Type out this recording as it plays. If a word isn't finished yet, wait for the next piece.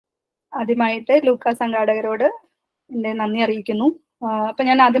ആദ്യമായിട്ട് ലൂക്ക സംഘാടകരോട് എൻ്റെ നന്ദി അറിയിക്കുന്നു. അപ്പൊ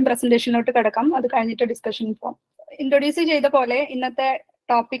ഞാൻ ആദ്യം പ്രസന്റേഷനിലോട്ട് കിടക്കാം, അത് കഴിഞ്ഞിട്ട് ഡിസ്കഷനിൽ പോകാം. ഇൻട്രൊഡ്യൂസ് ചെയ്ത പോലെ ഇന്നത്തെ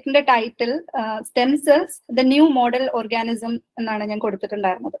ടോപ്പിക്കിന്റെ title stem cells the new model organism എന്നാണ് ഞാൻ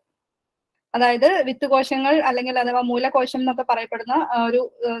കൊടുത്തിട്ടുണ്ടായിരുന്നത്. അതായത് വിത്തുകോശങ്ങൾ അല്ലെങ്കിൽ അഥവാ മൂലകോശം എന്നൊക്കെ പറയപ്പെടുന്ന ഒരു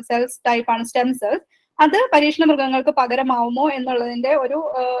സെൽസ് ടൈപ്പാണ് സ്റ്റെം സെൽസ്. അത് പരീക്ഷണ മൃഗങ്ങൾക്ക് പകരമാവുമോ എന്നുള്ളതിന്റെ ഒരു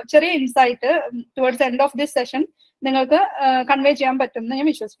ചെറിയ insight towards end of this session നിങ്ങൾക്ക് കൺവേ ചെയ്യാൻ പറ്റുമെന്ന് ഞാൻ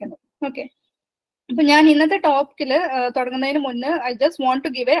വിശ്വസിക്കുന്നു. ഓക്കെ, അപ്പൊ ഞാൻ ഇന്നത്തെ ടോപ്പിക്കിൽ തുടങ്ങുന്നതിന് മുന്നേ I just want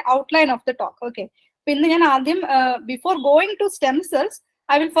to give A outline of the talk. Okay, അപ്പൊ ഇന്ന് ഞാൻ ആദ്യം before going to stem cells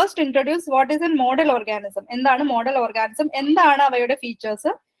I will first introduce what is N model organism. എന്താണ് മോഡൽ ഓർഗാനിസം, എന്താണ് അവയുടെ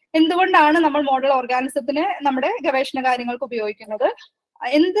ഫീച്ചേഴ്സ്, എന്തുകൊണ്ടാണ് നമ്മൾ മോഡൽ ഓർഗാനിസത്തിനെ നമ്മുടെ ഗവേഷണ കാര്യങ്ങൾക്ക് ഉപയോഗിക്കുന്നത്,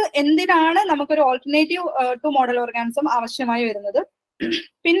 എന്തിനാണ് നമുക്കൊരു ഓൾട്ടർനേറ്റീവ് ടു മോഡൽ ഓർഗാനിസം ആവശ്യമായി വരുന്നത്.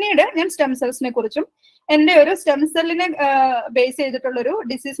 പിന്നീട് ഞാൻ സ്റ്റെം സെൽസിനെ കുറിച്ചും എന്റെ ഒരു സ്റ്റെം സെല്ലിനെ ബേസ് ചെയ്തിട്ടുള്ള ഒരു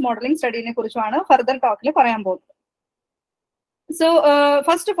ഡിസീസ് മോഡലിംഗ് സ്റ്റഡീനെ കുറിച്ചുമാണ് ഫർദർ ടോക്കിൽ പറയാൻ പോകുന്നത്. So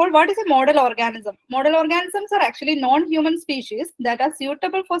first of all, what is a model organism? Model organisms are actually non-human species that are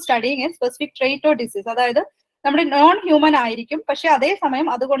suitable for studying a specific trait or disease. അതായത് നമ്മുടെ നോൺ ഹ്യൂമൻ ആയിരിക്കും, പക്ഷെ അതേസമയം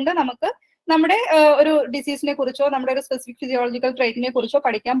അതുകൊണ്ട് നമുക്ക് നമ്മുടെ ഒരു ഡിസീസിനെ കുറിച്ചോ നമ്മുടെ ഒരു സ്പെസിഫിക് ഫിസിയോളജിക്കൽ ട്രേറ്റിനെ കുറിച്ചോ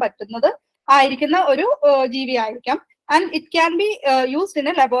പഠിക്കാൻ പറ്റുന്നത് ആയിരിക്കുന്ന ഒരു ജീവി ആയിരിക്കാം. And it can be used in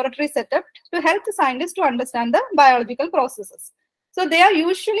a laboratory setup to help the scientists to understand the biological processes. So they are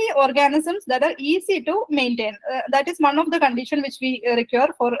usually organisms that are easy to maintain. That is one of the conditions which we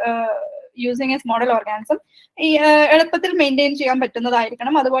require for using as model organism. എളുപ്പത്തിൽ maintain ചെയ്യാൻ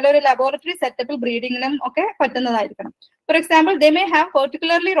പറ്റുന്നതായിരിക്കണം, അതുപോലെ ഒരു laboratory സെറ്റപ്പിൽ ബ്രീഡിങ്ങിനും ഒക്കെ പറ്റുന്നതായിരിക്കണം. For example, they may have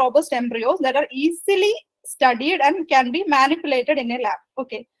particularly robust embryos that are easily studied and can be manipulated in a lab.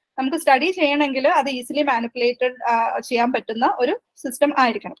 Okay, നമുക്ക് study ചെയ്യണമെങ്കിൽ അത് easily manipulated ചെയ്യാൻ പറ്റുന്ന ഒരു സിസ്റ്റം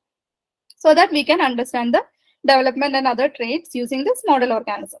ആയിരിക്കണം. So that we can understand the development and other traits using this model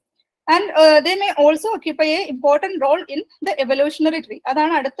organism. And they may also occupy a important role in the evolutionary tree.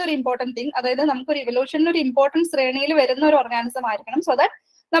 അതാണ് അടുത്തൊരു important thing. അതായത് നമുക്കൊരു ഇവല്യൂഷനിൽ ഒരു important ശ്രേണിയിൽ വരുന്ന ഒരു ഓർഗാനിസം ആയിരിക്കണം, സോ ദാറ്റ്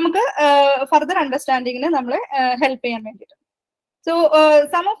നമുക്ക് ഫർദർ അണ്ടർസ്റ്റാൻഡിങ്ങിന് നമ്മളെ ഹെൽപ്പ് ചെയ്യാൻ വേണ്ടിയിട്ട്. So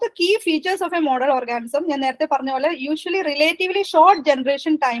some of the key features of A model organism, ഞാൻ നേരത്തെ പറഞ്ഞ പോലെ usually relatively short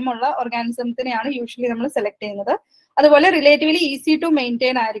generation time ഉള്ള ഓർഗാനിസത്തിനെയാണ് യൂഷ്വലി നമ്മൾ സെലക്ട് ചെയ്യുന്നത്. അതുപോലെ റിലേറ്റീവ്ലി ഈസി ടു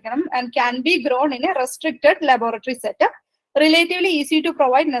മെയിൻറ്റെയിൻ ആയിരിക്കണം and can be grown in A restricted laboratory setup, relatively easy to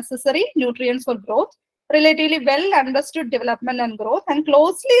provide necessary nutrients for growth, relatively well understood development and growth, and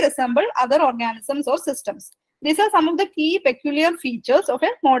closely resemble other organisms or systems. These are some of the key peculiar features of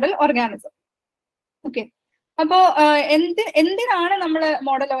a model organism. Okay. അപ്പോ എന്തിനാണ് നമ്മൾ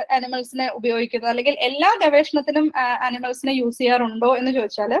model ആനിമൽസിനെ ഉപയോഗിക്കുന്നത്, അല്ലെങ്കിൽ എല്ലാ ഗവേഷണത്തിനും ആനിമൽസിനെ use ചെയ്യാറുണ്ടോ എന്ന്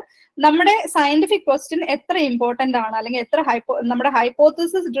ചോദിച്ചാൽ നമ്മുടെ സയന്റിഫിക് ക്വസ്റ്റ്യൻ എത്ര ഇമ്പോർട്ടന്റ് ആണ്, അല്ലെങ്കിൽ എത്ര നമ്മുടെ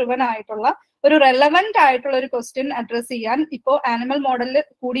ഹൈപ്പോത്തസിസ് ഡ്രിവൻ ആയിട്ടുള്ള ഒരു റെലവെന്റ് ആയിട്ടുള്ള ഒരു ക്വസ്റ്റ്യൻ അഡ്രസ് ചെയ്യാൻ ഇപ്പോൾ ആനിമൽ മോഡലിൽ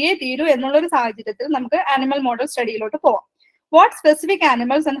കൂടിയേ തീരൂ എന്നുള്ള ഒരു സാഹചര്യത്തിൽ നമുക്ക് ആനിമൽ മോഡൽ സ്റ്റഡിയിലോട്ട് പോവാം. What specific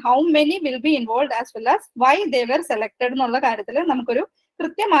animals and how many will be involve as well as why they were selected എന്നുള്ള കാര്യത്തിൽ നമുക്കൊരു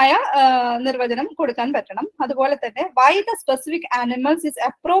കൃത്യമായ നിർവചനം കൊടുക്കാൻ പറ്റണം. അതുപോലെ തന്നെ why the specific animals is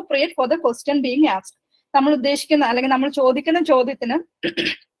appropriate for the question being asked. നമ്മൾ ഉദ്ദേശിക്കുന്ന അല്ലെങ്കിൽ നമ്മൾ ചോദിക്കുന്ന ചോദ്യത്തിന്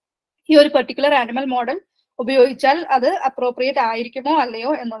ഈ ഒരു പെർട്ടിക്കുലർ ആനിമൽ മോഡൽ ഉപയോഗിച്ചാൽ അത് അപ്രോപ്രിയേറ്റ് ആയിരിക്കുമോ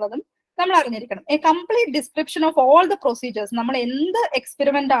അല്ലയോ എന്നുള്ളതും നമ്മൾ അറിഞ്ഞിരിക്കണം. A complete description of all the procedures, നമ്മൾ എന്ത്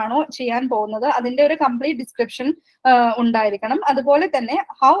എക്സ്പെരിമെന്റ് ആണോ ചെയ്യാൻ പോകുന്നത് അതിന്റെ ഒരു കംപ്ലീറ്റ് ഡിസ്ക്രിപ്ഷൻ ഉണ്ടായിരിക്കണം. അതുപോലെ തന്നെ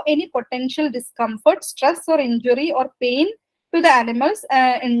how any potential discomfort, stress or injury or pain to the animals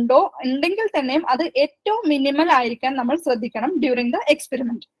ഉണ്ടെങ്കിൽ തന്നെയും അത് ഏറ്റവും മിനിമൽ ആയിരിക്കാൻ നമ്മൾ ശ്രദ്ധിക്കണം during the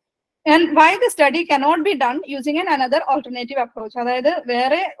experiment. And why the study cannot be done using an another alternative approach. അതായത്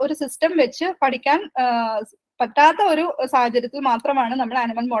വേറെ ഒരു സിസ്റ്റം വെച്ച് പഠിക്കാൻ പറ്റാത്ത ഒരു സാഹചര്യത്തിൽ മാത്രമാണ് നമ്മൾ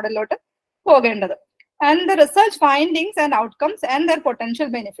ആനിമൽ മോഡലിലോട്ട് പോകേണ്ടത്. And the research findings and outcomes and there potential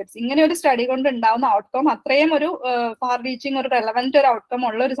benefits, ഇങ്ങനെ ഒരു സ്റ്റഡി കൊണ്ട് ഉണ്ടാവുന്ന ഔട്ട്കം അത്രയും ഒരു ഫാർ റീച്ചിങ് ഒരു റെലവെന്റ് ഒരു ഔട്ട്കം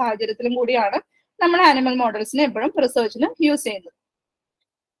ഉള്ള ഒരു സാഹചര്യത്തിലും കൂടിയാണ് നമ്മൾ ആനിമൽ മോഡൽസിനെ എപ്പോഴും റിസർച്ചിന് യൂസ് ചെയ്യുന്നത്.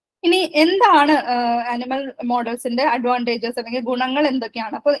 ഇനി എന്താണ് ആനിമൽ മോഡൽസിന്റെ അഡ്വാൻറ്റേജസ് അല്ലെങ്കിൽ ഗുണങ്ങൾ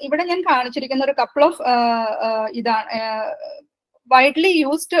എന്തൊക്കെയാണ്? അപ്പൊ ഇവിടെ ഞാൻ കാണിച്ചിരിക്കുന്ന ഒരു കപ്പിൾ ഓഫ് ഇതാണ് വൈഡ്ലി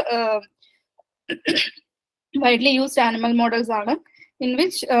യൂസ്ഡ് ആനിമൽ മോഡൽസ് ആണ്, in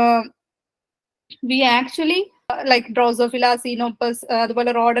which we actually like Drosophila, സീനോപ്പസ്,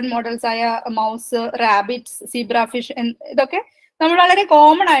 അതുപോലെ റോഡൻ മോഡൽസ് ആയ മൗസ്, റാബിറ്റ്സ്, സീബ്ര ഫിഷ്, ഇതൊക്കെ നമ്മൾ വളരെ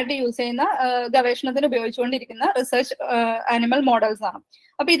കോമൺ ആയിട്ട് യൂസ് ചെയ്യുന്ന ഗവേഷണത്തിന് ഉപയോഗിച്ചുകൊണ്ടിരിക്കുന്ന റിസർച്ച് ആനിമൽ മോഡൽസ് ആണ്.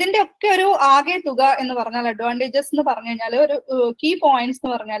 അപ്പൊ ഇതിന്റെ ഒക്കെ ഒരു ആകെ തുക എന്ന് പറഞ്ഞാൽ അഡ്വാൻറ്റേജസ് എന്ന് പറഞ്ഞു കഴിഞ്ഞാൽ ഒരു കീ പോയിന്റ്സ്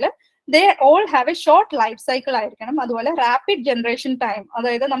എന്ന് പറഞ്ഞാൽ they all have A short life cycle ആയിരിക്കണം. അതുപോലെ റാപ്പിഡ് ജനറേഷൻ ടൈം,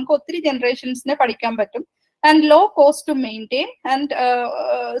 അതായത് നമുക്ക് ഒത്തിരി ജനറേഷൻസിനെ പഠിക്കാൻ പറ്റും. and low cost to maintain. And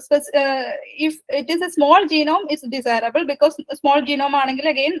if it is a small genome, it's desirable because small genome ആണെങ്കിൽ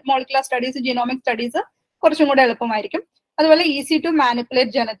again molecular studies, genomic studies കുറച്ചും കൂടെ എളുപ്പമായിരിക്കും. അതുപോലെ easy to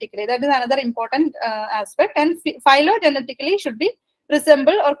manipulate genetically, that is another important aspect. And phylogenetically should be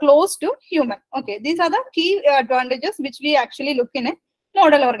resemble or close to human. Okay, these are the key advantages which we actually look in a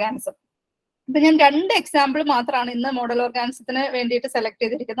model organism. ഇപ്പൊ ഞാൻ 2 example മാത്രമാണ് ഇന്ന് model ഓർഗാനിസത്തിന് വേണ്ടിയിട്ട് select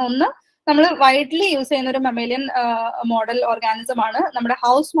ചെയ്തിരിക്കുന്നത്. ഒന്ന്, നമ്മൾ widely use ചെയ്യുന്ന ഒരു മമേലിയൻ മോഡൽ ഓർഗാനിസം ആണ് നമ്മുടെ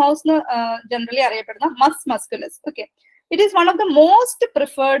ഹൗസ് മൗസ് എന്ന് ജനറലി അറിയപ്പെടുന്ന മസ് musculus. Okay, it is one of the most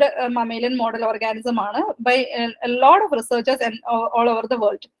preferred mammalian model organism ആണ് by lot of researchers all over the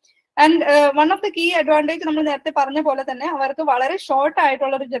world. And one of the key advantage നമ്മൾ നേരത്തെ പറഞ്ഞ പോലെ തന്നെ അവർക്ക് വളരെ ഷോർട്ട്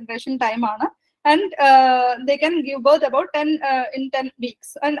ആയിട്ടുള്ള ഒരു ജനറേഷൻ ടൈം ആണ്. And they can give birth about 10 weeks.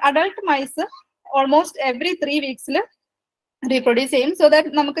 And adult mice almost every 3 weeks reproduce ചെയ്യും, so that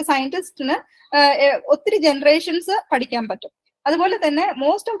നമുക്ക് സയന്റിസ്റ്റിന് ഒത്തിരി ജനറേഷൻസ് പഠിക്കാൻ പറ്റും. അതുപോലെ തന്നെ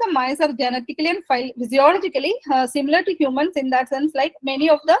most of the mice are genetically and physiologically similar to humans in that sense, like many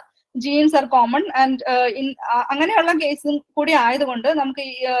of the genes are common. And അങ്ങനെയുള്ള കേസും കൂടി ആയതുകൊണ്ട് നമുക്ക്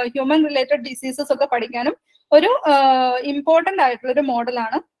ഹ്യൂമൻ റിലേറ്റഡ് ഡിസീസസ് ഒക്കെ പഠിക്കാനും ഒരു ഇമ്പോർട്ടന്റ് ആയിട്ടുള്ള ഒരു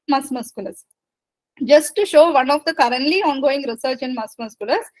മോഡലാണ് മസ് musculus. Just to show one of the currently ongoing research in mus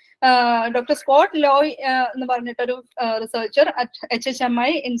musculus, Dr. Scott Loy എന്ന് പറഞ്ഞിട്ടൊരു researcher at HHMI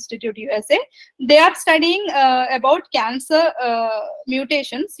Institute USA, they are studying about cancer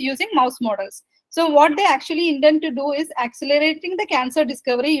mutations using mouse models. So what they actually intend to do is accelerating the cancer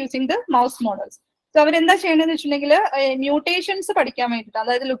discovery using the mouse models. So അവരെന്താ ചെയ്യണമെന്ന് വെച്ചിട്ടുണ്ടെങ്കിൽ mutations പഠിക്കാൻ വേണ്ടിയിട്ട്,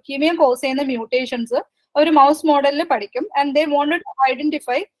 അതായത് leukaemia cos ചെയ്യുന്ന mutations ഒരു mouse മോഡലിൽ പഠിക്കും. And they wanted to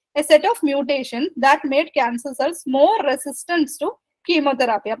identify a set of mutations that made cancer cells more resistant to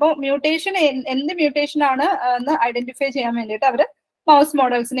chemotherapy. അപ്പോൾ മ്യൂട്ടേഷൻ എന്ത് മ്യൂട്ടേഷൻ ആണ് എന്ന് ഐഡന്റിഫൈ ചെയ്യാൻ വേണ്ടിയിട്ട് അവർ മൗസ്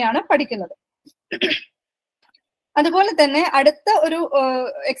മോഡൽസിനെയാണ് പഠിക്കുന്നത്. അതുപോലെ തന്നെ അടുത്ത ഒരു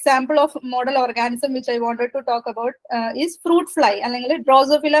example of model organism which I wanted to talk about is fruit fly, അല്ലെങ്കിൽ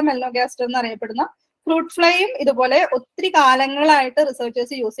ഡ്രോസോഫില മെൽനോഗാസ്റ്റർ എന്ന് അറിയപ്പെടുന്ന ഫ്രൂട്ട് ഫ്ലൈയും ഇതുപോലെ ഒത്തിരി കാലങ്ങളായിട്ട്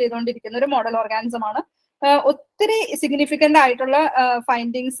റിസർച്ചേഴ്സ് യൂസ് ചെയ്തുകൊണ്ടിരിക്കുന്ന ഒരു മോഡൽ ഓർഗാനിസം ആണ്. ഒത്തിരി സിഗ്നിഫിക്കന്റ് ആയിട്ടുള്ള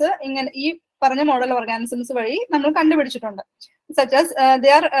ഫൈൻഡിങ്സ് ഇങ്ങനെ ഈ പറഞ്ഞ മോഡൽ ഓർഗാനിസംസ് വഴി നമ്മൾ കണ്ടുപിടിച്ചിട്ടുണ്ട്. സച്ചാസ് ദേ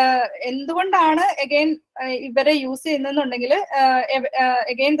ആർ എന്തുകൊണ്ടാണ് അഗെയിൻ ഇവരെ യൂസ് ചെയ്യുന്നുണ്ടെങ്കിൽ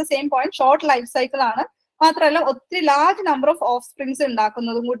again the same point, short life cycle ആണ്, മാത്രമല്ല ഒത്തിരി large number of of springs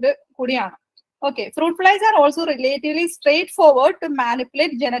ഉണ്ടാക്കുന്നതും കൂടിയാണ്. Okay, fruit flies are also relatively straight forward to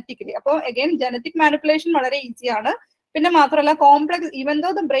manipulate genetically. അപ്പോൾ അഗെയിൻ ജനറ്റിക് മാനിപ്പുലേഷൻ വളരെ ഈസിയാണ്. പിന്നെ മാത്രമല്ല complex, even though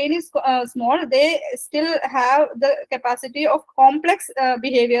the brain is small, they still have the capacity of complex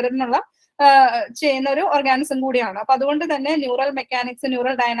ബിഹേവിയറിനുള്ള ചെയ്യുന്ന ഒരു organism കൂടിയാണ്. അപ്പൊ അതുകൊണ്ട് തന്നെ ന്യൂറൽ മെക്കാനിക്സ്,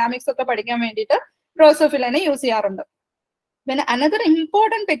 ന്യൂറൽ ഡൈനാമിക്സ് ഒക്കെ പഠിക്കാൻ വേണ്ടിയിട്ട് ഡ്രോസോഫിലനെ യൂസ് ചെയ്യാറുണ്ട്. പിന്നെ അനദർ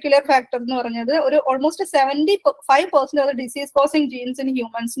ഇമ്പോർട്ടന്റ് പെക്യുലർ ഫാക്ടർ എന്ന് പറഞ്ഞത് ഒരു almost 75% of disease causing jeans in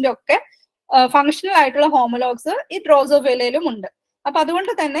ഹ്യൂമൻസിന്റെ ഒക്കെ ഫങ്ഷണൽ ആയിട്ടുള്ള ഹോമോലോഗ്സ് ഈ ഡ്രോസോഫിലയിലും ഉണ്ട്. അപ്പൊ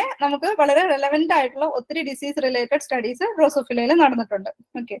അതുകൊണ്ട് തന്നെ നമുക്ക് വളരെ റെലവെന്റ് ആയിട്ടുള്ള ഒത്തിരി ഡിസീസ് റിലേറ്റഡ് സ്റ്റഡീസ് ഡ്രോസോഫിലയിൽ നടന്നിട്ടുണ്ട്.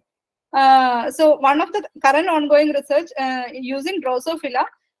 Okay, so one of the current ongoing research using Drosophila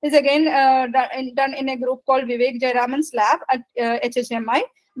is again done in a group called Vivek Jayaraman's lab at HHMI,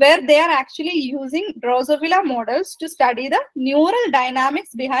 where they are actually using Drosophila models to study the neural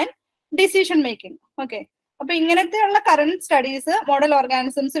dynamics behind decision making. Okay, അപ്പൊ ഇങ്ങനത്തെയുള്ള current studies model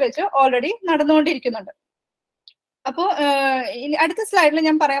organisms വെച്ച് already നടന്നുകൊണ്ടിരിക്കുന്നുണ്ട്. അപ്പോൾ അടുത്ത സ്ലൈഡിൽ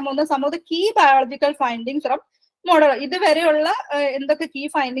ഞാൻ പറയാൻ പോകുന്ന some of the key biological findings from model. ഇതുവരെയുള്ള എന്തൊക്കെ കീ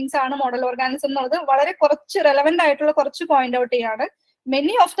ഫൈൻഡിങ്സ് ആണ് മോഡൽ ഓർഗാനിസം എന്നുള്ളത് വളരെ കുറച്ച് റെലവെന്റ് ആയിട്ടുള്ള കുറച്ച് പോയിന്റ് ഔട്ട് ചെയ്യാണ്.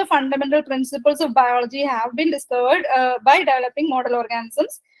 Many of the fundamental principles of biology have been discovered by developing model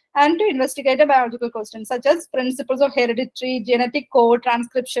organisms and to investigate the biological questions such as principles of heredity, genetic code,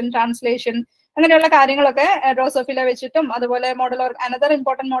 transcription, translation, അങ്ങനെയുള്ള കാര്യങ്ങളൊക്കെ Drosophila വെച്ചിട്ടും അതുപോലെ another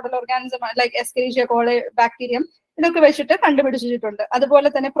important model organism like എസ്കെരീഷ്യ കോളി, bacterium, ഇതൊക്കെ വെച്ചിട്ട് കണ്ടുപിടിച്ചിട്ടുണ്ട്.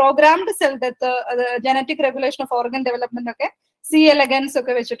 അതുപോലെ തന്നെ programmed cell death, genetic regulation of organ development ഒക്കെ, C elegance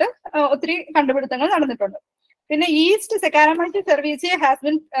ഒക്കെ വെച്ചിട്ട് ഒത്തിരി കണ്ടുപിടുത്തങ്ങൾ നടന്നിട്ടുണ്ട്. പിന്നെ yeast Saccharomyces cerevisiae has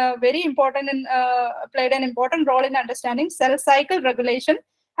been very important in played an important role in understanding cell cycle regulation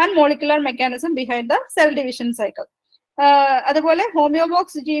and molecular mechanism behind the cell division cycle. അതുപോലെ homeobox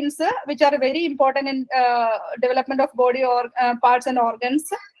genes which are very important in development of body or parts and organs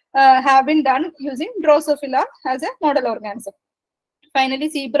have been done using Drosophila as a model organism. Finally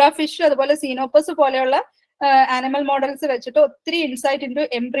zebrafish അതുപോലെ xenopus പോലെയുള്ള animal models വെച്ചിട്ട് ഒത്തിരി insight into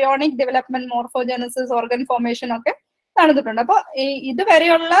embryonic development, മോർഫോജനസിസ്, organ formation ഒക്കെ നടന്നിട്ടുണ്ട്. അപ്പൊ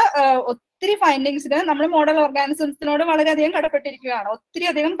ഇതുവരെയുള്ള ഒത്തിരി ഫൈൻഡിങ്സിന് നമ്മൾ മോഡൽ ഓർഗാനിസംസിനോട് വളരെയധികം കടപ്പെട്ടിരിക്കുകയാണ്. ഒത്തിരി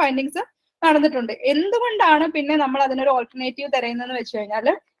അധികം ഫൈൻഡിങ്സ് നടന്നിട്ടുണ്ട്. എന്തുകൊണ്ടാണ് പിന്നെ നമ്മൾ അതിനൊരു ഓൾട്ടർനേറ്റീവ് തിരയുന്നതെന്ന് വെച്ച് കഴിഞ്ഞാൽ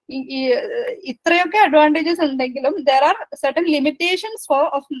ഇത്രയൊക്കെ അഡ്വാൻറ്റേജസ് ഉണ്ടെങ്കിലും there are certain limitations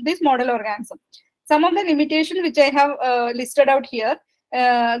of this model organism. Some of the limitations which I have listed out here.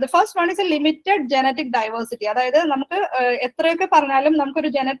 The first one is a limited genetic diversity. അതായത് നമുക്ക് എത്രയൊക്കെ പറഞ്ഞാലും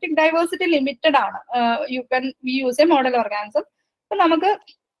നമുക്കൊരു genetic diversity limited ആണ്. We use a model organism. അപ്പൊ നമുക്ക്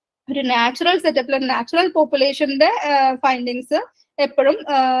ഒരു natural സെറ്റപ്പിൽ നാച്ചുറൽ പോപ്പുലേഷന്റെ ഫൈൻഡിങ്സ് എപ്പോഴും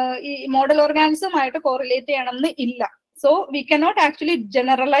ഈ മോഡൽ ഓർഗാനിസമായിട്ട് കോറിലേറ്റ് ചെയ്യണമെന്ന് ഇല്ല. So we cannot actually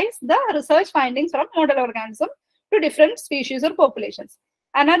generalize the research findings from model organism to different species or populations.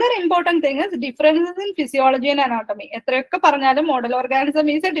 Another important thing is differences in physiology and anatomy. എത്രയൊക്കെ പറഞ്ഞാലും model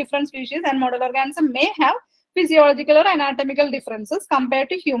organism is a different species and model organism may have physiological or anatomical differences compared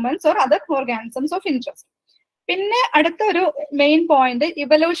to humans or other organisms of interest. പിന്നെ അടുത്ത ഒരു main point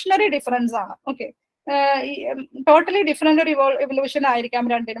evolutionary difference ആണ്. Okay, totally different ഒരു evolution ആയിരിക്കാം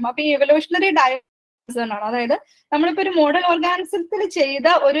രണ്ടിനും. അപ്പൊ ഈ evolutionary diverse ആണ്, അതായത് നമ്മളിപ്പോ ഒരു മോഡൽ ഓർഗാനിസത്തിൽ ചെയ്ത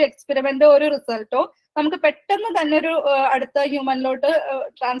ഒരു എക്സ്പെരിമെന്റോ ഒരു റിസൾട്ടോ നമുക്ക് പെട്ടെന്ന് തന്നെ ഒരു അടുത്ത ഹ്യൂമനിലോട്ട്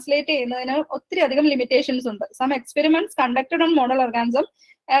ട്രാൻസ്ലേറ്റ് ചെയ്യുന്നതിന് ഒത്തിരി അധികം ലിമിറ്റേഷൻസ് ഉണ്ട്. Some experiments conducted on model organism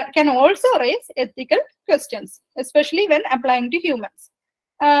can also raise ethical questions, especially when applying to humans.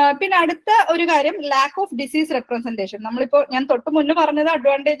 പിന്നെ അടുത്ത ഒരു കാര്യം ലാക്ക് ഓഫ് ഡിസീസ് റെപ്രസെന്റേഷൻ. നമ്മളിപ്പോ ഞാൻ തൊട്ട് മുന്നേ പറഞ്ഞത്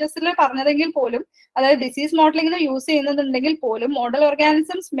അഡ്വാൻറ്റേജസിൽ പറഞ്ഞതെങ്കിൽ പോലും, അതായത് ഡിസീസ് മോഡലിംഗിന് യൂസ് ചെയ്യുന്നുണ്ടെങ്കിൽ പോലും model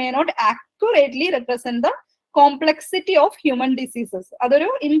organisms may not accurately represent the complexity of human diseases. അതൊരു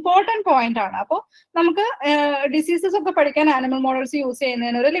ഇമ്പോർട്ടന്റ് പോയിന്റ് ആണ്. അപ്പോൾ നമുക്ക് ഡിസീസസ് ഒക്കെ പഠിക്കാൻ ആനിമൽ മോഡൽസ് യൂസ്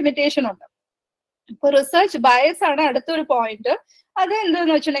ചെയ്യുന്നതിന് ഒരു ലിമിറ്റേഷൻ ഉണ്ട്. ഇപ്പൊ റിസർച്ച് ബയസ് ആണ് അടുത്തൊരു പോയിന്റ്. അത്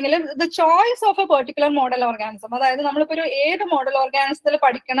എന്താന്ന് വെച്ചിട്ടുണ്ടെങ്കിൽ the choice of A particular model organism, അതായത് നമ്മളിപ്പോ ഒരു ഏത് മോഡൽ ഓർഗാനിസത്തിൽ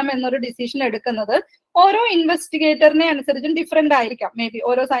പഠിക്കണം എന്നൊരു ഡിസിഷൻ എടുക്കുന്നത് ഓരോ ഇൻവെസ്റ്റിഗേറ്ററിനെ അനുസരിച്ചും ഡിഫറെന്റ് ആയിരിക്കാം. മേ ബി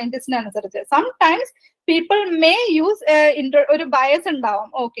ഓരോ സയന്റിസ്റ്റിനെ അനുസരിച്ച്. സംടൈംസ് പീപ്പിൾ മേ യൂസ് ഒരു ബയസ് ഉണ്ടാവും.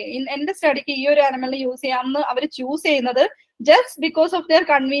 ഓക്കെ, എന്റെ സ്റ്റഡിക്ക് ഈ ഒരു ആനിമലിനെ യൂസ് ചെയ്യാമെന്ന് അവർ ചൂസ് ചെയ്യുന്നത് ജസ്റ്റ് ബിക്കോസ് ഓഫ് ദെയർ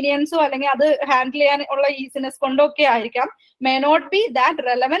കൺവീനിയൻസോ അല്ലെങ്കിൽ അത് ഹാൻഡിൽ ചെയ്യാൻ ഉള്ള ഈസിനെസ് കൊണ്ടൊക്കെ ആയിരിക്കാം. May not be that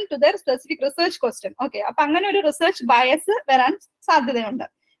relevant to their specific research question. Okay, അപ്പൊ അങ്ങനെ ഒരു റിസർച്ച് ബയസ് വരാൻ സാധ്യതയുണ്ട്.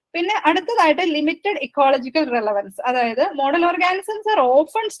 പിന്നെ അടുത്തതായിട്ട് ലിമിറ്റഡ് ഇക്കോളജിക്കൽ റെലവൻസ്, അതായത് model organisms are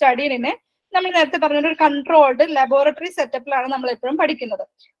often studied in നമ്മൾ നേരത്തെ പറഞ്ഞ ഒരു കൺട്രോൾഡ് ലബോറട്ടറി സെറ്റപ്പിലാണ് നമ്മൾ എപ്പോഴും പഠിക്കുന്നത്.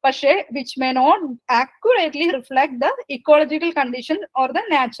 പക്ഷേ which may not accurately reflect the ecological condition or the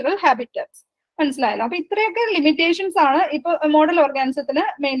natural ഹാബിറ്ററ്റ്സ്. മനസ്സിലായല്ലോ? അപ്പൊ ഇത്രയൊക്കെ ലിമിറ്റേഷൻസ് ആണ് ഇപ്പൊ മോഡൽ ഓർഗാനിസത്തിന്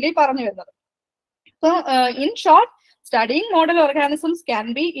മെയിൻലി പറഞ്ഞു വരുന്നത്. So in short, studying model organisms can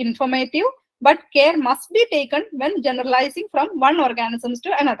be informative, but care must be taken when generalizing from one organism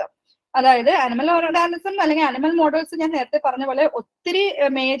to another. അതായത് animal organism അല്ലെങ്കിൽ animal models ഞാൻ നേരത്തെ പറഞ്ഞ പോലെ ഒത്തിരി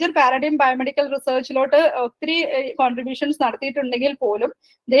മേജർ പാരഡൈം ബയോമെഡിക്കൽ റിസർച്ചിലോട്ട് ഒത്തിരി കോൺട്രിബ്യൂഷൻസ് നടത്തിയിട്ടുണ്ടെങ്കിൽ പോലും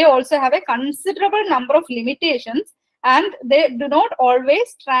they also have a considerable number of limitations and they do not always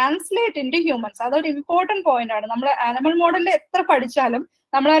translate into humans. അതൊരു ഇമ്പോർട്ടന്റ് പോയിന്റ് ആണ്. നമ്മൾ ആനിമൽ മോഡലിൽ എത്ര പഠിച്ചാലും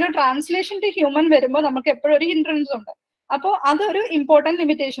നമ്മളൊരു ട്രാൻസ്ലേഷൻ ടു ഹ്യൂമൻ വരുമ്പോൾ നമുക്ക് എപ്പോഴും ഒരു ഹിൻഡ്രൻസ് ഉണ്ട്. അപ്പോൾ അതൊരു ഇമ്പോർട്ടന്റ്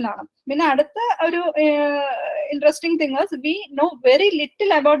ലിമിറ്റേഷൻ ആണ്. പിന്നെ അടുത്ത ഒരു interesting thing is we know very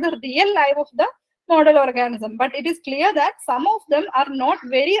little about the real life of the model organism, but it is clear that some of them are not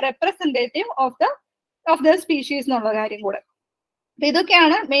very representative of their species എന്നുള്ള കാര്യം കൂടെ.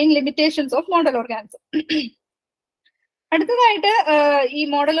 ഇതൊക്കെയാണ് main limitations of model organism. അടുത്തതായിട്ട് ഈ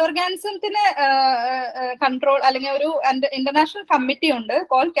model ഓർഗാനിസത്തിന് control അല്ലെങ്കിൽ ഒരു international committee ഉണ്ട്,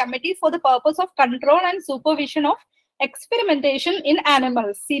 call committee for the purpose of control and supervision of experimentation in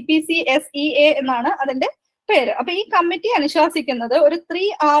animals, CPCSEA എന്നാണ് അതിന്റെ പേര്. അപ്പൊ ഈ കമ്മിറ്റി അനുശാസിക്കുന്നത് ഒരു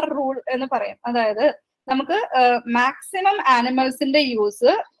 3R റൂൾ എന്ന് പറയും. അതായത് നമുക്ക് മാക്സിമം ആനിമൽസിന്റെ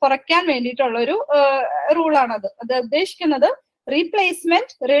യൂസ് കുറയ്ക്കാൻ വേണ്ടിയിട്ടുള്ള ഒരു റൂളാണത്. അത് ഉദ്ദേശിക്കുന്നത്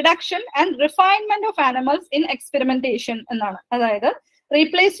replacement, reduction and refinement of animals in experimentation എന്നാണ്. അതായത്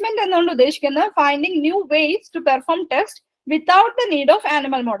റീപ്ലേസ്മെന്റ് എന്നുകൊണ്ട് ഉദ്ദേശിക്കുന്നത് finding new ways to perform test without the need of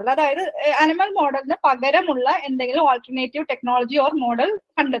animal model. അതായത് ആനിമൽ മോഡലിന് പകരമുള്ള എന്തെങ്കിലും ഓൾട്ടർനേറ്റീവ് ടെക്നോളജി ഓർ മോഡൽ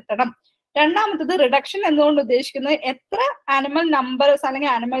കണ്ടെത്തണം. രണ്ടാമത്തത് റിഡക്ഷൻ എന്നുകൊണ്ട് ഉദ്ദേശിക്കുന്നത് എത്ര ആനിമൽ നമ്പേഴ്സ്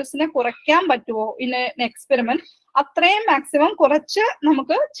അല്ലെങ്കിൽ ആനിമൽസിനെ കുറയ്ക്കാൻ പറ്റുമോ ഇൻ എക്സ്പെരിമെന്റ്, അത്രയും മാക്സിമം കുറച്ച്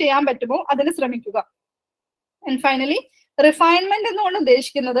നമുക്ക് ചെയ്യാൻ പറ്റുമോ അതിന് ശ്രമിക്കുക. ആൻഡ് ഫൈനലി റിഫൈൻമെന്റ് എന്നുകൊണ്ട്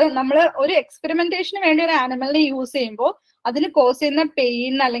ഉദ്ദേശിക്കുന്നത് നമ്മൾ ഒരു എക്സ്പെരിമെന്റേഷന് വേണ്ടി ഒരു ആനിമലിനെ യൂസ് ചെയ്യുമ്പോൾ അതിന് കോസ് ചെയ്യുന്ന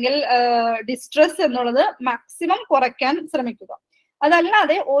പെയിൻ അല്ലെങ്കിൽ ഡിസ്ട്രെസ് എന്നുള്ളത് മാക്സിമം കുറയ്ക്കാൻ ശ്രമിക്കുക.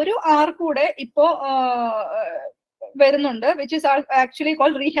 അതല്ലാതെ ഒരു ആർ കൂടെ ഇപ്പോ വരുന്നുണ്ട്, which is actually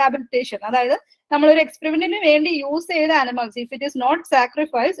called rehabilitation. അതായത് നമ്മളൊരു എക്സ്പെരിമെന്റിന് വേണ്ടി യൂസ് ചെയ്ത animals, if it is not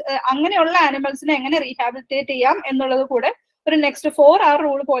sacrifice, അങ്ങനെയുള്ള ആനിമൽസിനെ എങ്ങനെ റീഹാബിലിറ്റേറ്റ് ചെയ്യാം എന്നുള്ളത് കൂടെ ഒരു നെക്സ്റ്റ് 4R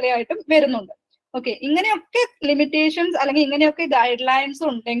റൂൾ പോലെയായിട്ടും വരുന്നുണ്ട്. ഓക്കെ, ഇങ്ങനെയൊക്കെ ലിമിറ്റേഷൻസ് അല്ലെങ്കിൽ ഇങ്ങനെയൊക്കെ ഗൈഡ് ലൈൻസ്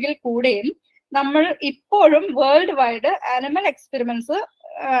ഉണ്ടെങ്കിൽ കൂടെയും നമ്മൾ ഇപ്പോഴും വേൾഡ് വൈഡ് ആനിമൽ എക്സ്പെരിമെന്റ്സ്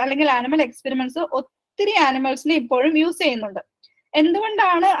ഒത്തിരി ആനിമൽസിനെ ഇപ്പോഴും യൂസ് ചെയ്യുന്നുണ്ട്.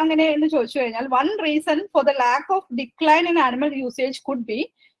 എന്തുകൊണ്ടാണ് അങ്ങനെ എന്ന് ചോദിച്ചു കഴിഞ്ഞാൽ, one reason for the lack of decline in animal usage could be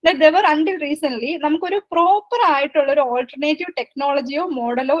that they were until recently നമുക്കൊരു പ്രോപ്പർ ആയിട്ടുള്ള ഒരു ഓൾട്ടർനേറ്റീവ് ടെക്നോളജിയോ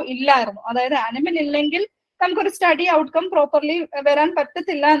മോഡലോ ഇല്ലായിരുന്നു. അതായത് ആനിമൽ ഇല്ലെങ്കിൽ നമുക്കൊരു സ്റ്റഡി ഔട്ട്കം പ്രോപ്പർലി വരാൻ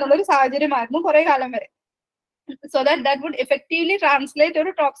പറ്റത്തില്ല എന്നുള്ളൊരു സാഹചര്യമായിരുന്നു കുറെ കാലം വരെ. So that would effectively translate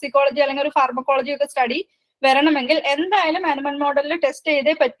ഒരു ടോക്സിക്കോളജി അല്ലെങ്കിൽ ഒരു ഫാർമക്കോളജി ഒക്കെ സ്റ്റഡി വരണമെങ്കിൽ എന്തായാലും ആനിമൽ മോഡലിൽ ടെസ്റ്റ്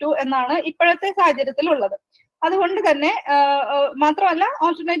ചെയ്തേ പറ്റൂ എന്നാണ് ഇപ്പോഴത്തെ സാഹചര്യത്തിൽ ഉള്ളത്. അതുകൊണ്ട് തന്നെ മാത്രമല്ല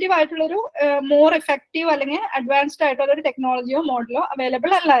ഓൾട്ടർനേറ്റീവ് ആയിട്ടുള്ള ഒരു മോർ എഫക്റ്റീവ് അല്ലെങ്കിൽ അഡ്വാൻസ്ഡ് ആയിട്ടുള്ള ഒരു ടെക്നോളജിയോ മോഡലോ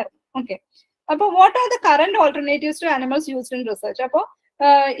അവൈലബിൾ അല്ലായിരുന്നു. ഓക്കെ, അപ്പോൾ what are the current alternatives to animals used in research? അപ്പോൾ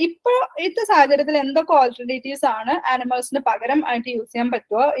ഇപ്പോൾ ഇത്തെ സാഹചര്യത്തിൽ എന്തൊക്കെ ഓൾട്ടർനേറ്റീവ്സ് ആണ് ആനിമൽസിന് പകരം ആയിട്ട് യൂസ് ചെയ്യാൻ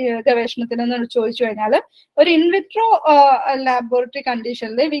പറ്റുമോ ഗവേഷണത്തിൽ എന്ന് ചോദിച്ചു കഴിഞ്ഞാൽ, ഒരു ഇൻവിട്രോ ലാബോറട്ടറി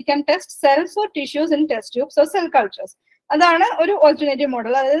കണ്ടീഷനിൽ we can test cells or tissues in test tubes or cell cultures. അതാണ് ഒരു ഓൾട്ടർനേറ്റീവ്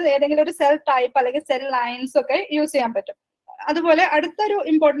മോഡൽ. അതായത് ഏതെങ്കിലും ഒരു സെൽ ടൈപ്പ് അല്ലെങ്കിൽ സെൽ ലൈൻസ് ഒക്കെ യൂസ് ചെയ്യാൻ പറ്റും. അതുപോലെ അടുത്തൊരു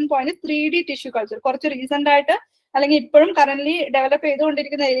important point 3D tissue culture. കുറച്ച് റീസെന്റ് ആയിട്ട് അല്ലെങ്കിൽ ഇപ്പോഴും കറന്റ്ലി ഡെവലപ്പ്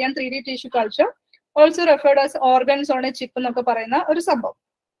ചെയ്തുകൊണ്ടിരിക്കുന്ന ഏരിയയാണ് 3D tissue culture, also referred as organs on A chip എന്നൊക്കെ പറയുന്ന ഒരു സംഭവം.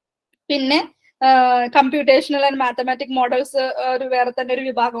 പിന്നെ കമ്പ്യൂട്ടേഷണൽ ആൻഡ് മാത്തമാറ്റിക് മോഡൽസ് ഒരു വേറെ തന്നെ ഒരു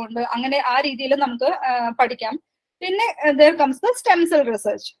വിഭാഗമുണ്ട്. അങ്ങനെ ആ രീതിയിൽ നമുക്ക് പഠിക്കാം. പിന്നെ there comes the stem cell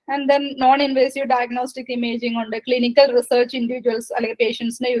research and then non-invasive diagnostic imaging ഉണ്ട്, ക്ലിനിക്കൽ റിസർച്ച് ഇൻഡിവിജ്വൽസ് അല്ലെങ്കിൽ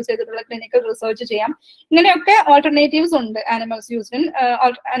പേഷ്യൻസിനെ യൂസ് ചെയ്തിട്ടുള്ള ക്ലിനിക്കൽ റിസർച്ച് ചെയ്യാം. ഇങ്ങനെയൊക്കെ ഓൾട്ടർനേറ്റീവ്സ് ഉണ്ട് ആനിമൽസ് യൂസ്ഡ് ഇൻ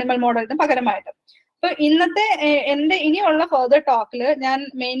ആനിമൽ മോഡലിന് പകരമായിട്ട്. അപ്പൊ ഇന്നത്തെ എന്റെ ഇനിയുള്ള ഫർദർ ടോക്കിൽ ഞാൻ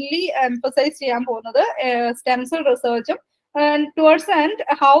മെയിൻലി എംഫസൈസ് ചെയ്യാൻ പോകുന്നത് stem cell റിസർച്ചും towards and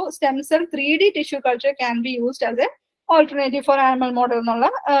how stem cell 3D tissue culture can be used as A alternative four animal model എന്നുള്ള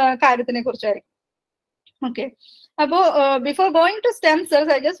കാര്യത്തിനെ കുറിച്ചായിരിക്കും. ഓക്കെ, അപ്പോൾ before going to stem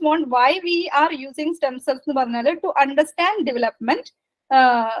cells I just want Y V are using stem cells എന്ന് പറഞ്ഞാൽ to understand development.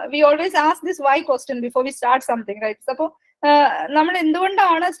 We always ask this Y question before we start something, right? അപ്പോൾ നമ്മൾ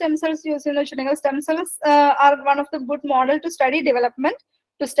എന്തുകൊണ്ടാണ് stem cells use ചെയ്യുന്നത് വെച്ചിട്ടുണ്ടെങ്കിൽ, stem cells are one of the good model to study development,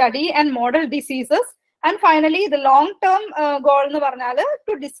 to study and model diseases, and finally the long term goal എന്ന് പറഞ്ഞാൽ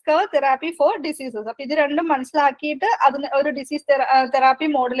to discover therapy four diseases. അപ്പൊ ഇത് രണ്ടും മനസ്സിലാക്കിയിട്ട് അതിന് ഒരു ഡിസീസ് തെറാപ്പി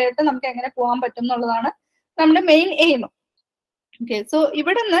മോഡലായിട്ട് നമുക്ക് എങ്ങനെ പോകാൻ പറ്റും എന്നുള്ളതാണ് നമ്മുടെ മെയിൻ എയിം. ഓക്കെ, സോ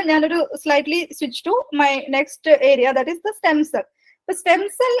ഇവിടെ നിന്ന് ഞാനൊരു slightly switch to my next area, that is the stem cell. ഇപ്പൊ സ്റ്റെം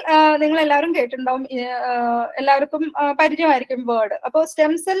സെൽ നിങ്ങൾ എല്ലാവരും കേട്ടിട്ടുണ്ടാവും, എല്ലാവർക്കും പരിചയമായിരിക്കും വേർഡ്. അപ്പോൾ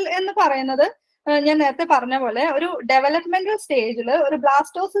സ്റ്റെം സെൽ എന്ന് പറയുന്നത് ഞാൻ നേരത്തെ പറഞ്ഞ പോലെ ഒരു ഡെവലപ്മെന്റൽ സ്റ്റേജിൽ, ഒരു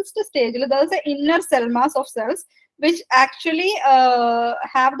ബ്ലാസ്റ്റോസിസ്റ്റ് സ്റ്റേജിൽ there is an inner cell mass of cells which actually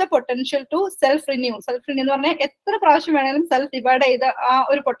have the potential to self renew. Self renew എന്ന് പറഞ്ഞാൽ എത്ര പ്രാവശ്യം വേണമെങ്കിലും സെൽഫ് ഡിവൈഡ് ചെയ്ത് ആ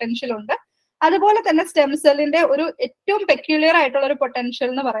ഒരു പൊട്ടൻഷ്യൽ ഉണ്ട്. അതുപോലെ തന്നെ സ്റ്റെം സെല്ലിന്റെ ഒരു ഏറ്റവും പെക്യുലിയർ ആയിട്ടുള്ള ഒരു പൊട്ടൻഷ്യൽ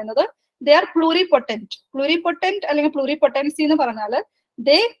എന്ന് പറയുന്നത് ദേ ആർ പ്ലൂറിപൊട്ടന്റ്. പ്ലൂറിപൊട്ടന്റ് അല്ലെങ്കിൽ പ്ലൂറിപൊട്ടൻസി എന്ന് പറഞ്ഞാൽ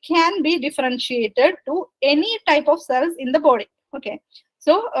they can be differentiated to any type of cells in the body. Okay,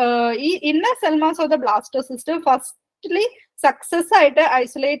 so ഈ inner cell mass of the blastocyst firstly success ആയിട്ട്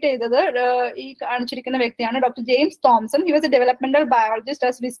ഐസൊലേറ്റ് ചെയ്തത് ഈ കാണിച്ചിരിക്കുന്ന വ്യക്തിയാണ് doctor James Thomson. He was A developmental biologist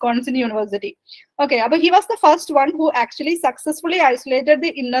at Wisconsin university. Okay, അപ്പൊ he was the first one who actually successfully isolated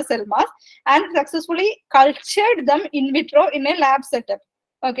the inner cell mass and successfully കൾച്ചർഡ് them in vitro in A lab setup.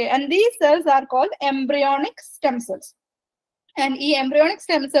 Okay, and these cells are called embryonic stem cells. And ഈ embryonic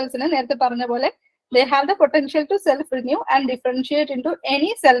stem cells നെ നേരത്തെ പറഞ്ഞ പോലെ they have the potential to self-renew and differentiate into any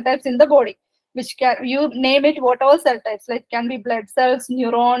cell types in the body, which can, you name it, whatever cell types, like can be blood cells,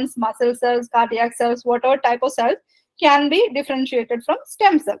 neurons, muscle cells, cardiac cells, whatever type of cells can be differentiated from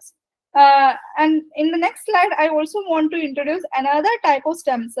stem cells. And in the next slide, I also want to introduce another type of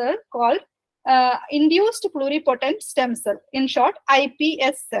stem cell called induced pluripotent stem cell, in short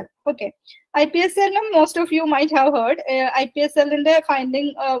IPS cell. Okay, IPS cell most of you might have heard. IPS cell in the finding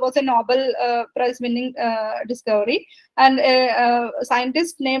was a Nobel prize winning discovery, and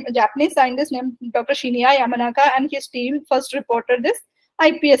Japanese scientist named Dr. Shinya Yamanaka and his team first reported this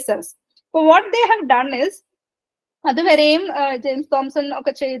IPS cells. So what they have done is, അതുവരെയും James Thomson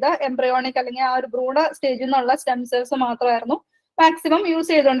ഒക്കെ ചെയ്ത embryonic അല്ലെങ്കിൽ ആ ഒരു ഭ്രൂണ സ്റ്റേജിൽ നിന്നുള്ള stem cells മാത്രമായിരുന്നു മാക്സിമം യൂസ്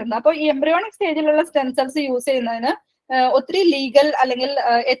ചെയ്തുകൊണ്ടിരുന്നത്. അപ്പോൾ ഈ എംബ്രിയോണിക് സ്റ്റേജിലുള്ള സ്റ്റെം സെൽസ് യൂസ് ചെയ്യുന്നതിന് ഒത്തിരി ലീഗൽ അല്ലെങ്കിൽ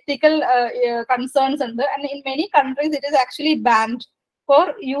എത്തിക്കൽ കൺസേൺസ് ഉണ്ട്. And in many countries it is actually band four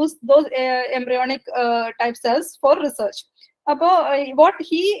use those embryonic type cells for research. അപ്പോൾ what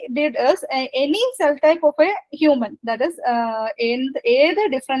he did is any cell type of A human, that is ഏത്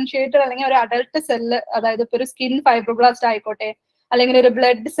differentiated അല്ലെങ്കിൽ ഒരു adult cell, അതായത് ഇപ്പൊ ഒരു skin fibroblast ആയിക്കോട്ടെ അല്ലെങ്കിൽ ഒരു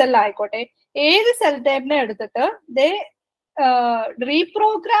ബ്ലഡ് സെൽ ആയിക്കോട്ടെ, ഏത് സെൽ ടൈപ്പിനെ എടുത്തിട്ട് ദേ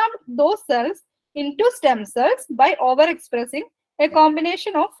reprogram those cells into stem cells by overexpressing a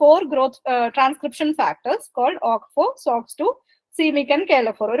combination of 4 growth transcription factors called OCF4, SOX2, CMYC and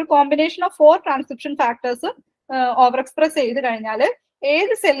KLF4. ഒരു combination of 4 transcription factors over express ചെയ്ത് കഴിഞ്ഞാൽ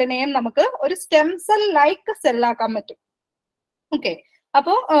ഏത് സെല്ലിനെയും നമുക്ക് ഒരു സ്റ്റെം സെൽ ലൈക്ക് സെല്ലാക്കാൻ പറ്റും. ഓക്കെ,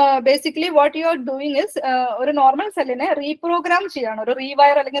 അപ്പോ basically what you are doing is ഒരു normal സെല്ലിനെ റീപ്രോഗ്രാം ചെയ്യാണ്, ഒരു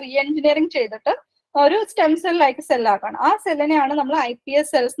റീവയർ അല്ലെങ്കിൽ റീ എഞ്ചിനീയറിംഗ് ചെയ്തിട്ട് ഒരു സ്റ്റെം സെൽ ലൈക്ക് സെല്ലാക്കാണ്. ആ സെല്ലിനെയാണ് നമ്മൾ IPS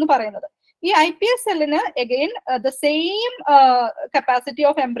സെൽസ് എന്ന് പറയുന്നത്. ഈ IPS സെല്ലിന് again the same capacity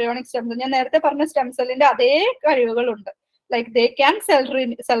of embryonic stem cell, ഞാൻ നേരത്തെ പറഞ്ഞ സ്റ്റെം സെല്ലിന്റെ അതേ കഴിവുകളുണ്ട്. Like they can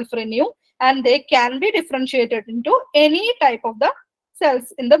self renew and they can be differentiated in to any type of the cells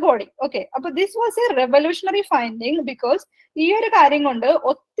in the body. Okay, അപ്പൊ this was a revolutionary finding because ഈ ഒരു കാര്യം കൊണ്ട്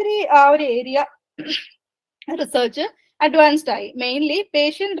ഒത്തിരി ആ ഒരു ഏരിയ റിസർച്ച് അഡ്വാൻസ്ഡ് ആയി, മെയിൻലി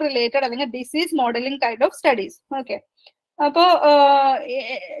പേഷ്യന്റ് റിലേറ്റഡ് അല്ലെങ്കിൽ disease modelling kind of studies. Okay, അപ്പോ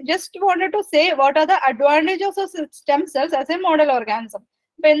just wanted to say what are the advantages of stem cells as A model organism.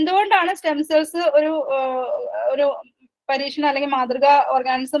 അപ്പൊ എന്തുകൊണ്ടാണ് സ്റ്റെം സെൽസ് ഒരു പരീക്ഷണം അല്ലെങ്കിൽ മാതൃക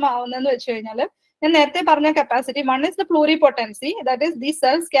ഓർഗാനിസം ആവുന്നതെന്ന് വെച്ച് കഴിഞ്ഞാൽ, ഞാൻ നേരത്തെ പറഞ്ഞ capacity, one is the പ്ലൂറിപൊട്ടൻസി, that is the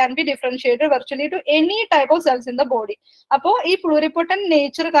cells can be differentiated virtually to any type of cells in the body. അപ്പോൾ ഈ പ്ലൂറിപൊട്ടന്റ്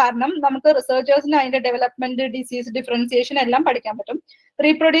നേച്ചർ കാരണം നമുക്ക് റിസർച്ചേഴ്സിന് അതിന്റെ ഡെവലപ്മെന്റ്, ഡിസീസ് ഡിഫറൻസിയേഷൻ എല്ലാം പഠിക്കാൻ പറ്റും.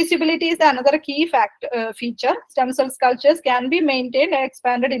 Reproducibility is another key feature. Stem cells cultures can be maintained and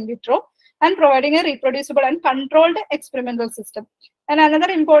expanded in vitro and providing a reproducible and controlled experimental system. And another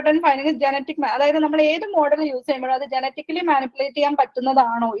important finding is genetic. അതായത് നമ്മൾ ഏത് model use ചെയ്യുമ്പോഴും അത് genetically manipulate ചെയ്യാൻ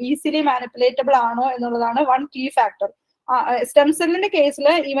പറ്റുന്നതാണോ, easily മാനിപ്പുലേറ്റബിൾ ആണോ എന്നുള്ളതാണ് one key factor. Stem സെല്ലിന്റെ കേസിൽ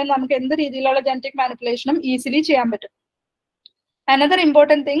ഈവൻ നമുക്ക് എന്ത് രീതിയിലുള്ള ജനറ്റിക് മാനിപ്പുലേഷനും ഈസിലി ചെയ്യാൻ പറ്റും. Another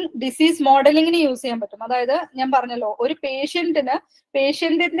important thing, disease മോഡലിങ്ങിന് use ചെയ്യാൻ പറ്റും. അതായത് ഞാൻ പറഞ്ഞല്ലോ, ഒരു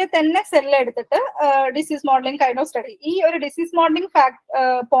പേഷ്യന്റിന്റെ തന്നെ സെല്ല് എടുത്തിട്ട് disease modelling kind of study. ഈ ഒരു ഡിസീസ് മോഡലിംഗ്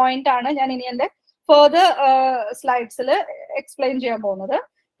പോയിന്റ് ആണ് ഞാൻ ഇനി എന്റെ ഫർദർ സ്ലൈഡ്സിൽ എക്സ്പ്ലെയിൻ ചെയ്യാൻ പോകുന്നത്.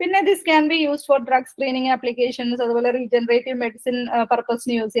 പിന്നെ this can be use for drug screening applications, അതുപോലെ റീജനറേറ്റീവ് മെഡിസിൻ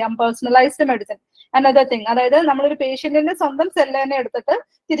പർപ്പസിന് യൂസ് ചെയ്യാം, പേഴ്സണലൈസ്ഡ് മെഡിസിൻ. അനദർ തിങ്, അതായത് നമ്മളൊരു പേഷ്യന്റിന്റെ സ്വന്തം സെല്ല് തന്നെ എടുത്തിട്ട്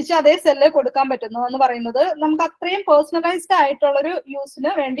തിരിച്ച് അതേ സെല്ല് കൊടുക്കാൻ പറ്റുന്നു എന്ന് പറയുന്നത് നമുക്ക് അത്രയും പേഴ്സണലൈസ്ഡ് ആയിട്ടുള്ളൊരു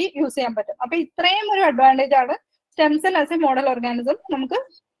യൂസിന് വേണ്ടി യൂസ് ചെയ്യാൻ പറ്റും. അപ്പൊ ഇത്രയും ഒരു അഡ്വാൻറ്റേജ് ആണ് stem cell as A model organism നമുക്ക്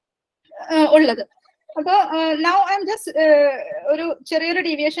ഉള്ളത്. അപ്പൊ നൗ ഐ എം ജസ്റ്റ് ഒരു ചെറിയൊരു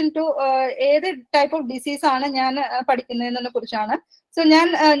ഡീവിയേഷൻ ടു ഏത് ടൈപ്പ് ഓഫ് ഡിസീസ് ആണ് ഞാൻ പഠിക്കുന്നതിനെ കുറിച്ചാണ്. സോ ഞാൻ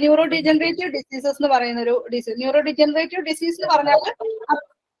ന്യൂറോ ഡിജനറേറ്റീവ് ഡിസീസസ് എന്ന് പറയുന്ന ഒരു ഡിസീസ്, ന്യൂറോ ഡിജനറേറ്റീവ് ഡിസീസ് എന്ന് പറഞ്ഞാൽ,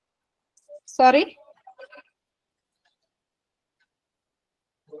 sorry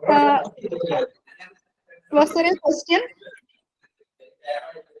was there a question?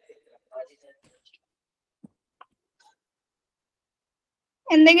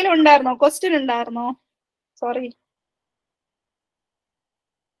 എന്തെങ്കിലും ഉണ്ടായിരുന്നോ, ക്വസ്റ്റ്യൻ ഉണ്ടായിരുന്നോ? സോറി.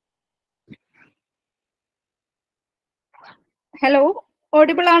 ഹലോ,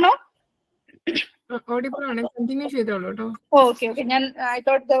 ഓഡിബിൾ ആണോ? ഓഡിബിൾ ആണ്, കണ്ടിന്യൂ ചെയ്തോളൂ കേട്ടോ. ഓക്കെ ഓക്കെ, ഞാൻ I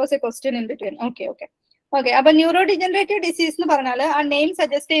thought there was a question in between. Okay okay okay. അപ്പൊ ന്യൂറോ ഡിജനറേറ്റീവ് ഡിസീസ് എന്ന് പറഞ്ഞാൽ ആ നെയിം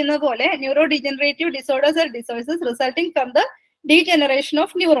സജസ്റ്റ് ചെയ്യുന്നത് പോലെ neuro degenerative disorders R disorders resulting from the degeneration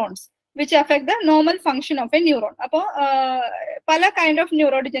of neurons which affect the normal function of a neuron. അപ്പോ പല kind of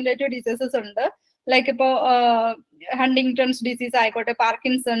neuro degenerative diseases ഉണ്ട്. Like ഇപ്പോ ഹണ്ടിങ്ടൺസ് ഡിസീസ് ആയിക്കോട്ടെ,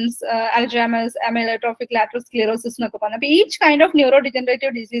 പാർക്കിൻസൺസ്, അൽജൈമേഴ്സ്, അമൈലോട്രോഫിക് ലാറ്ററൽ സ്ക്ലിറോസിസ് എന്നൊക്കെ പറഞ്ഞു. അപ്പൊ each kind of neuro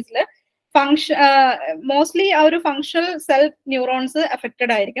degenerative ഡിസീസിൽ mostly ആ ഒരു ഫങ്ഷണൽ സെൽ ന്യൂറോൺസ്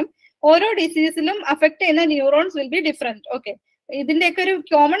അഫക്റ്റഡ് ആയിരിക്കും. ഓരോ ഡിസീസിലും അഫക്ട് ചെയ്യുന്ന neurons will be different. Okay, ഇതിന്റെയൊക്കെ ഒരു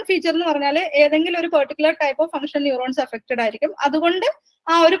കോമൺ ഫീച്ചർ എന്ന് പറഞ്ഞാൽ ഏതെങ്കിലും ഒരു particular type of function neurons affected ആയിരിക്കും, അതുകൊണ്ട്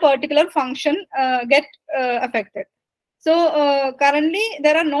ആ ഒരു particular function get affected. So currently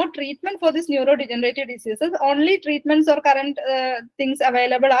there are no treatment for this neurodegenerative diseases. Only treatments or current things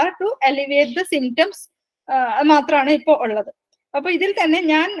available are to alleviate the symptoms മാത്രമാണ് ഇപ്പോൾ ഉള്ളത്. അപ്പൊ ഇതിൽ തന്നെ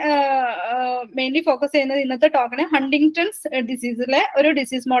ഞാൻ മെയിൻലി ഫോക്കസ് ചെയ്യുന്നത് ഇന്നത്തെ ടോക്കിന് ഹണ്ടിങ്ടൺസ് ഡിസീസിലെ ഒരു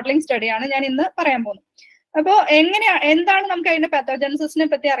ഡിസീസ് മോഡലിംഗ് സ്റ്റഡിയാണ് ഞാൻ ഇന്ന് പറയാൻ പോകുന്നത്. അപ്പോൾ എന്താണ് നമുക്ക് അതിന്റെ പാത്തോജനസിനെ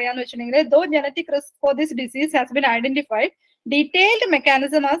പറ്റി അറിയാന്ന് വെച്ചിട്ടുണ്ടെങ്കിൽ, ദോ genetic risk for this disease has been identified, detailed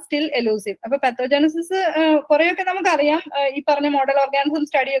mechanism are still elusive. അപ്പൊ പാത്തോജനസിസ് കുറെയൊക്കെ നമുക്കറിയാം, ഈ പറഞ്ഞ മോഡൽ ഓർഗാനിസം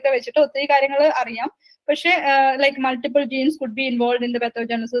സ്റ്റഡി ഒക്കെ വെച്ചിട്ട് ഒത്തിരി കാര്യങ്ങൾ അറിയാം. പക്ഷെ like multiple jeans could be involve in the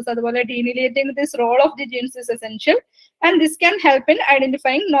പാത്തോജനസിസ്, അതുപോലെ ഡീനിലിയേറ്റിംഗ് this role of the jeans is essential and this can help in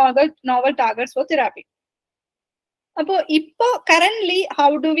identifying novel targets four therapy. അപ്പോൾ ഇപ്പോ currently how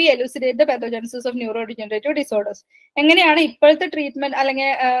do we elucidate the പാത്തോജനസിസ് of neuro degenerative disorders? എങ്ങനെയാണ് ഇപ്പോഴത്തെ treatment അല്ലെങ്കിൽ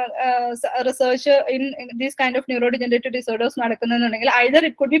research in these kind of neuro degenerative disorders നടക്കുന്നുണ്ടെങ്കിൽ either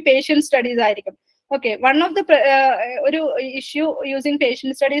it could be patient studies ആയിരിക്കും. Okay, one of the ഒരു issue using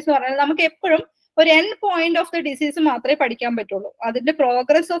patient studies എന്ന് പറഞ്ഞാൽ നമുക്ക് എപ്പോഴും ഒരു end point of the disease മാത്രമേ പഠിക്കാൻ പറ്റുള്ളൂ. അതിന്റെ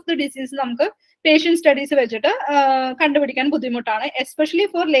പ്രോഗ്രസ് ഓഫ് ദ ഡിസീസ് നമുക്ക് പേഷ്യന്റ് സ്റ്റഡീസ് വെച്ചിട്ട് കണ്ടുപിടിക്കാൻ ബുദ്ധിമുട്ടാണ്, especially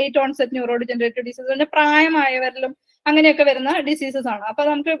for late onset neuro degenerative disease. പ്രായമായവരിലും അങ്ങനെയൊക്കെ വരുന്ന ഡിസീസസ് ആണ്. അപ്പൊ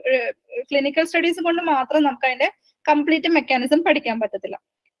നമുക്ക് ക്ലിനിക്കൽ സ്റ്റഡീസ് കൊണ്ട് മാത്രം നമുക്ക് അതിന്റെ കംപ്ലീറ്റ് മെക്കാനിസം പഠിക്കാൻ പറ്റത്തില്ല.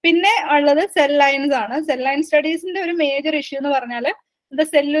 പിന്നെ ഉള്ളത് സെൽ ലൈൻസ് ആണ്. സെൽ ലൈൻ സ്റ്റഡീസിന്റെ ഒരു മേജർ ഇഷ്യൂ എന്ന് പറഞ്ഞാൽ the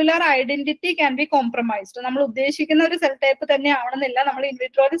cellular identity can be compromised. നമ്മൾ ഉദ്ദേശിക്കുന്ന ഒരു സെൽ ടൈപ്പ് തന്നെ ആവണമെന്നില്ല നമ്മൾ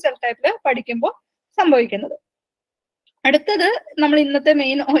ഇൻവിട്രോ സെൽ ടൈപ്പിൽ പഠിക്കുമ്പോൾ സംഭവിക്കുന്നത്. അടുത്തത് നമ്മൾ ഇന്നത്തെ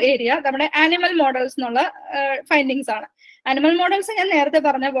മെയിൻ ഏരിയ നമ്മുടെ ആനിമൽ മോഡൽസ് എന്നുള്ള ഫൈൻഡിങ്സ് ആണ്. ആനിമൽ മോഡൽസ് ഞാൻ നേരത്തെ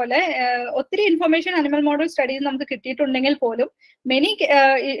പറഞ്ഞ പോലെ ഒത്തിരി ഇൻഫർമേഷൻ ആനിമൽ മോഡൽ സ്റ്റഡീസ് നമുക്ക് കിട്ടിയിട്ടുണ്ടെങ്കിൽ പോലും മെനി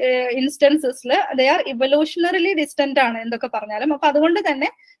ഇൻസ്റ്റൻസസിൽ ദേ ആർ ഇവല്യൂഷണറിലി ഡിസ്റ്റന്റ് ആണ് എന്തൊക്കെ പറഞ്ഞാലും. അപ്പൊ അതുകൊണ്ട് തന്നെ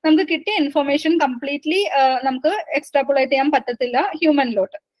നമുക്ക് കിട്ടിയ ഇൻഫർമേഷൻ കംപ്ലീറ്റ്ലി നമുക്ക് എക്സ്ട്രാപ്പുലേറ്റ് ചെയ്യാൻ പറ്റത്തില്ല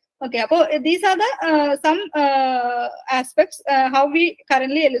ഹ്യൂമനിലോട്ട്. ഓക്കെ, അപ്പോൾ these are the sum aspects how we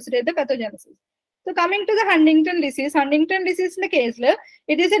currently എലുസിഡേറ്റ് the പാത്തോജനസിസ്. So coming to the Huntington disease in the case,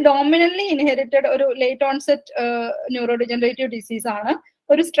 it is a dominantly inherited or late onset neurodegenerative disease.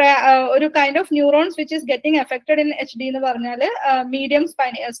 Or kind of neurons which is getting affected in HD medium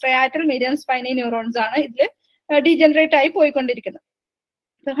spiny, striatal medium spiny neurons degenerate type.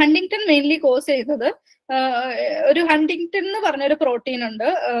 So Huntington mainly causes Huntington protein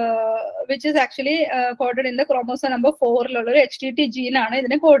which is actually coded in the chromosome number 4 HTT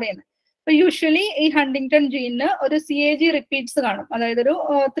gene coded. So usually ഈ Huntington ജീനിന് ഒരു CAG repeats കാണും, അതായത് ഒരു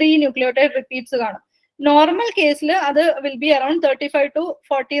 3 nucleotide repeats കാണും. Normal കേസിൽ അത് will be around 35 to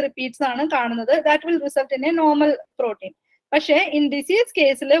 40 repeats ആണ് കാണുന്നത്. That will result in A normal protein. പക്ഷേ ഇൻ ഡിസീസ്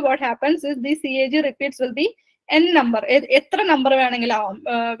കേസിൽ what happens is the CAG repeats will be n number, എത്ര നമ്പർ വേണമെങ്കിലും ആവും.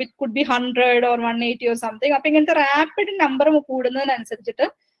 It could be 100 or 180 or something. അപ്പൊ ഇങ്ങനത്തെ rapid number കൂടുന്നതിനനുസരിച്ചിട്ട്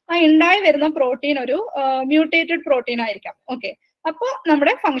ആ ഉണ്ടായി വരുന്ന പ്രോട്ടീൻ ഒരു മ്യൂട്ടേറ്റഡ് പ്രോട്ടീൻ ആയിരിക്കാം. ഓക്കെ, അപ്പോൾ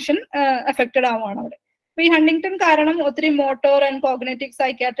നമ്മുടെ ഫംഗ്ഷൻ എഫക്റ്റഡ് ആവുകയാണ് അവിടെ. അപ്പൊ ഈ ഹണ്ടിങ്ടൺ കാരണം ഒത്തിരി motor and cognitive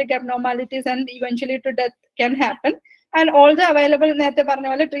psychiatric abnormalities and eventually to death can happen. And all the available, നേരത്തെ പറഞ്ഞ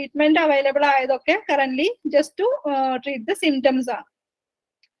പോലെ treatment available ആയതൊക്കെ currently just to treat the symptoms ആണ്.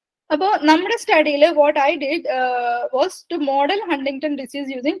 അപ്പോൾ നമ്മുടെ സ്റ്റഡിയിൽ what I did was two model Huntington disease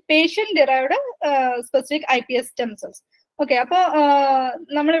using patient derived specific iPS stem cells. Okay, അപ്പോൾ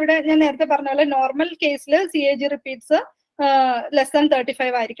നമ്മളിവിടെ ഞാൻ നേരത്തെ പറഞ്ഞ പോലെ നോർമൽ കേസിൽ CAG റിപ്പീറ്റ്സ് ലെസ് ദാൻ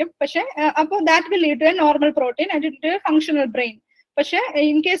 35 ആയിരിക്കും. പക്ഷെ അപ്പോൾ that will lead to A normal protein and to A functional brain. പക്ഷെ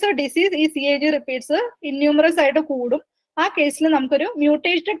ഇൻ കേസ് ഓഫ് ഡിസീസ് ഈ CAG റിപ്പീറ്റ്സ് ഇന്യൂമറസ് ആയിട്ട് കൂടും. ആ കേസിൽ നമുക്കൊരു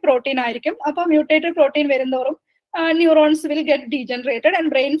മ്യൂട്ടേറ്റഡ് പ്രോട്ടീൻ ആയിരിക്കും. അപ്പോൾ mutated protein വരുന്നതോറും neurons will get degenerated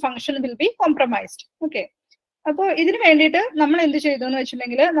and brain function will be compromised. Okay, അപ്പോൾ ഇതിന് വേണ്ടിയിട്ട് നമ്മൾ എന്ത് ചെയ്തു എന്ന്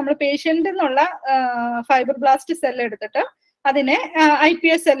വെച്ചിട്ടുണ്ടെങ്കിൽ നമ്മൾ പേഷ്യന്റ് എന്നുള്ള ഫൈബർ ബ്ലാസ്റ്റ് സെൽ എടുത്തിട്ട് അതിനെ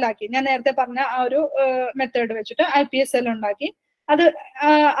iPS സെല്ലാക്കി. ഞാൻ നേരത്തെ പറഞ്ഞ ആ ഒരു മെത്തേഡ് വെച്ചിട്ട് iPS സെൽ ഉണ്ടാക്കി.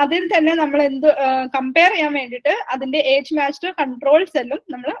 അതിൽ തന്നെ നമ്മൾ എന്ത് കമ്പയർ ചെയ്യാൻ വേണ്ടിയിട്ട് അതിന്റെ ഏജ് മാച്ച്ഡ് കൺട്രോൾ സെല്ലും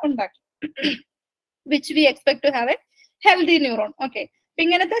നമ്മൾ ഉണ്ടാക്കി, which we expect to have A healthy neuron. Okay, അപ്പൊ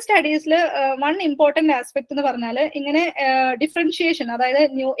ഇങ്ങനത്തെ സ്റ്റഡീസിൽ വൺ ഇമ്പോർട്ടന്റ് ആസ്പെക്ട് എന്ന് പറഞ്ഞാൽ ഇങ്ങനെ ഡിഫറൻഷിയേഷൻ, അതായത്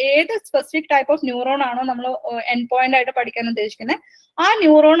ഏത് സ്പെസിഫിക് ടൈപ്പ് ഓഫ് ന്യൂറോൺ ആണോ നമ്മൾ എൻഡ് പോയിന്റ് ആയിട്ട് പഠിക്കാൻ ഉദ്ദേശിക്കുന്നത് ആ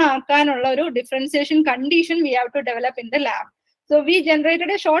ന്യൂറോൺ ആക്കാനുള്ള ഒരു differentiation condition we have to develop in the lab. So we generated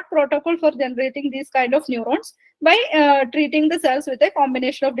a short protocol for generating these kind of neurons by treating the cells with a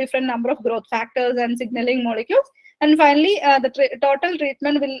combination of different number of growth factors and signaling molecules. And finally, the total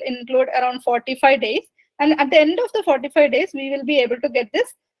treatment will include around 45 days. And at the end of the 45 days, we will be able to get this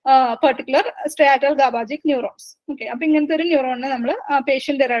particular striatal GABAergic neurons. Okay, അപ്പോൾ ഇങ്ങനത്തെ ഒരു ന്യൂറോണിനെ നമ്മൾ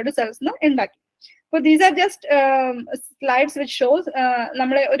patient derived cells ഉണ്ടാക്കി. So these are just slides which shows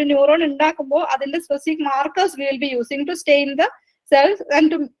നമ്മൾ ഒരു neuron ഉണ്ടാക്കുമ്പോൾ അതിന്റെ specific markers we will be using to stay in the cells and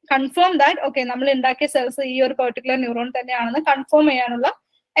to confirm that okay നമ്മൾ ഉണ്ടാക്കിയ സെൽസ് ഈ ഒരു പെർട്ടിക്കുലർ ന്യൂറോൺ തന്നെയാണെന്ന് കൺഫേം ചെയ്യാനുള്ള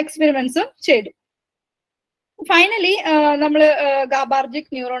എക്സ്പെരിമെന്റ്സും ചെയ്തു. ഫൈനലി നമ്മൾ GABAergic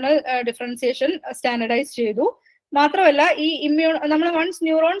ന്യൂറോണൽ ഡിഫറൻസിയേഷൻ സ്റ്റാൻഡർഡൈസ് ചെയ്തു. മാത്രമല്ല ഈ നമ്മൾ വൺസ്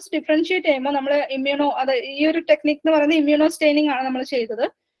ന്യൂറോൺസ് ഡിഫറൻഷിയേറ്റ് ചെയ്യുമ്പോൾ നമ്മൾ ഈ ഒരു ടെക്നിക് എന്ന് പറയുന്നത് ഇമ്മ്യൂണോ സ്റ്റെയിനിങ് ആണ് നമ്മൾ ചെയ്തത്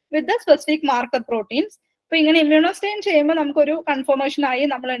with the specific marker proteins. അപ്പോൾ ഇങ്ങനെ ഇമ്മ്യൂണോസ്റ്റെയിൻ ചെയ്യുമ്പോൾ നമുക്കൊരു കൺഫർമേഷൻ ആയി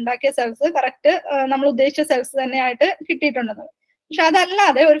നമ്മൾ ഉണ്ടാക്കിയ സെൽസ് കറക്റ്റ് നമ്മൾ ഉദ്ദേശിച്ച സെൽസ് തന്നെയായിട്ട് കിട്ടിയിട്ടുണ്ടെന്ന്. പക്ഷെ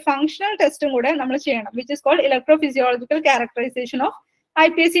അതല്ലാതെ ഒരു ഫങ്ഷണൽ ടെസ്റ്റും കൂടെ നമ്മൾ ചെയ്യണം, which is called electrophysiological characterisation of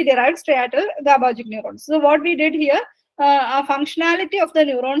iPSC derived striatal GABAergic neurons. So what we did here, functionality of the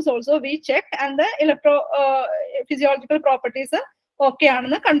neurons also we checked and the electrophysiological properties okay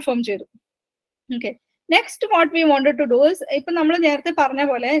ആണെന്ന് കൺഫേം ചെയ്തു. Okay. Next, what we wanted to do is, ഇപ്പൊ നമ്മൾ നേരത്തെ പറഞ്ഞ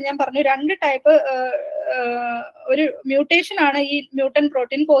പോലെ ഞാൻ പറഞ്ഞു രണ്ട് ടൈപ്പ് ഒരു മ്യൂട്ടേഷൻ ആണ് ഈ മ്യൂട്ടന്റ്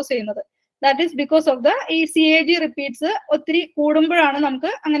പ്രോട്ടീൻ കോസ് ചെയ്യുന്നത്. That is because of the ഈ CAG റിപ്പീറ്റ്സ് ഒത്തിരി കൂടുമ്പോഴാണ്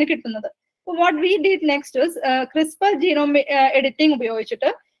നമുക്ക് അങ്ങനെ കിട്ടുന്നത്. What we did next is CRISPR genome editing ഉപയോഗിച്ചിട്ട്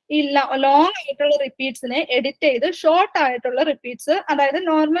ഈ ലോങ് ആയിട്ടുള്ള റിപ്പീറ്റ്സിനെ എഡിറ്റ് ചെയ്ത് ഷോർട്ട് ആയിട്ടുള്ള റിപ്പീറ്റ്സ്, അതായത്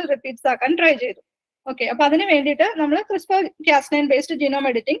നോർമൽ റിപ്പീറ്റ്സ് ആക്കാൻ ട്രൈ ചെയ്തു. ഓക്കെ, അപ്പൊ അതിന് വേണ്ടിയിട്ട് നമ്മൾ CRISPR-Cas9 based genome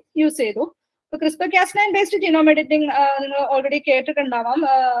editing use ചെയ്തു. CRISPR-Cas9 based genome editing നിങ്ങൾ ഓൾറെഡി കേട്ടിട്ടുണ്ടാവാം.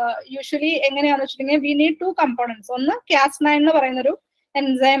 യൂഷ്വലി എങ്ങനെയാണെന്ന് വെച്ചിട്ടുണ്ടെങ്കിൽ വി നീഡ് 2 components. ഒന്ന് Cas9 എന്ന് പറയുന്ന ഒരു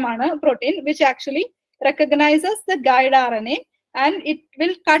എൻസൈം ആണ്, protein, which actually recognizes the guide RNA and it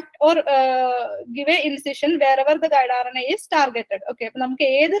will cut or give a incision wherever the guide RNA is targeted. Okay, അപ്പൊ നമുക്ക്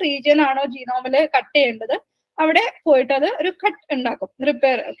ഏത് റീജിയൻ ആണോ ജീനോമിൽ കട്ട് ചെയ്യേണ്ടത് അവിടെ പോയിട്ട് അത് ഒരു കട്ട് ഉണ്ടാക്കും,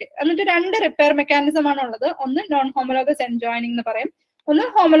 റിപ്പയർ. ഓക്കെ, എന്നിട്ട് 2 റിപ്പയർ മെക്കാനിസം ആണ് ഉള്ളത്. ഒന്ന് നോൺ ഹോമോലോഗസ് എൻജോയിനിങ് എന്ന് പറയും, ഒന്ന്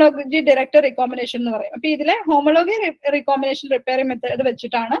ഹോമോലോഗി ഡയറക്റ്റ് റീകോമ്പിനേഷൻ എന്ന് പറയും. അപ്പൊ ഇതിലെ ഹോമോലോഗി റീകോമ്പിനേഷൻ റിപ്പയറിംഗ് മെത്തേഡ്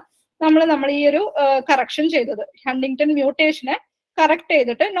വെച്ചിട്ടാണ് നമ്മൾ ഈ ഒരു കറക്ഷൻ ചെയ്തത്. ഹണ്ടിങ്ടൺ മ്യൂട്ടേഷനെ കറക്റ്റ്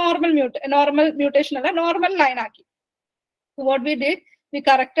ചെയ്തിട്ട് നോർമൽ മ്യൂട്ടേഷൻ അല്ല, നോർമൽ ലൈൻ ആക്കി. What we did, we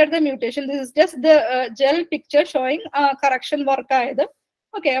corrected the mutation. This is just the gel picture showing correction work ആയത്.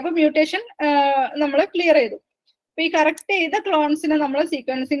 ഓക്കെ, അപ്പൊ മ്യൂട്ടേഷൻ നമ്മൾ ക്ലിയർ ചെയ്തു. അപ്പൊ ഈ കറക്റ്റ് ചെയ്ത ക്ലോൺസിനെ നമ്മൾ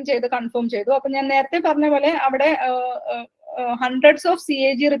സീക്വൻസിങ് ചെയ്ത് കൺഫേം ചെയ്തു. അപ്പൊ ഞാൻ നേരത്തെ പറഞ്ഞ പോലെ അവിടെ hundreds of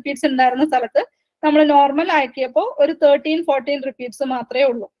CAG റിപ്പീറ്റ്സ് ഉണ്ടായിരുന്ന സ്ഥലത്ത് നമ്മൾ നോർമൽ ആക്കിയപ്പോൾ ഒരു 13-14 റിപ്പീറ്റ്സ് മാത്രമേ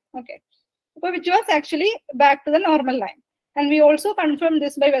ഉള്ളൂ. ഓക്കെ, അപ്പൊ which was actually back to the normal line. And we also confirmed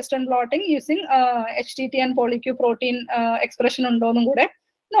this by Western blotting using HTT and polyQ protein expression ഉണ്ടോന്നും കൂടെ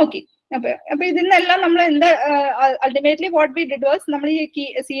നോക്കി. അപ്പൊ ഇതിനെല്ലാം നമ്മൾ എന്താ ultimately what we did was, നമ്മൾ ഈ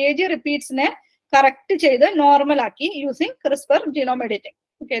CAG റിപ്പീറ്റ്സിനെ കറക്റ്റ് ചെയ്ത് നോർമൽ ആക്കി using CRISPR genome editing.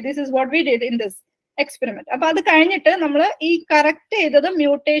 Okay, this is what we did in this experiment. അപ്പൊ അത് കഴിഞ്ഞിട്ട് നമ്മൾ ഈ കറക്റ്റ് ചെയ്തത്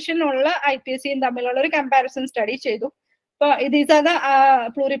മ്യൂട്ടേഷൻ ഉള്ള IPSCയും തമ്മിലുള്ള ഒരു കമ്പാരിസൺ സ്റ്റഡി ചെയ്തു. അപ്പൊ these are the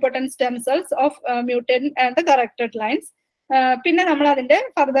pluripotent stem cells of mutant and the corrected lines. പിന്നെ നമ്മൾ അതിന്റെ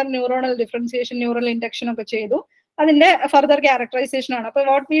further neuronal differentiation, neural induction ഒക്കെ ചെയ്തു. അതിന്റെ ഫർദർ ക്യാരക്ടറൈസേഷൻ ആണ്. അപ്പൊ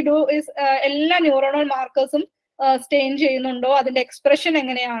വാട്ട് വി ഡു ഇസ് എല്ലാ ന്യൂറോണൽ മാർക്കേഴ്സും സ്റ്റെയിൻ ചെയ്യുന്നുണ്ടോ, അതിന്റെ എക്സ്പ്രഷൻ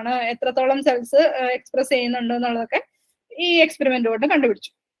എങ്ങനെയാണ്, എത്രത്തോളം സെൽസ് എക്സ്പ്രസ് ചെയ്യുന്നുണ്ടോ എന്നുള്ളതൊക്കെ ഈ എക്സ്പെരിമെന്റ് കൊണ്ട്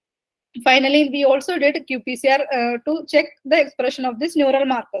കണ്ടുപിടിച്ചു. Finally, we also did qPCR to check the expression of these neural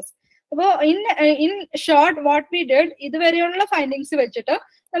markers. അപ്പോൾ in short what we did, ഇതുവരെയുള്ള ഫൈൻഡിങ്സ് വെച്ചിട്ട്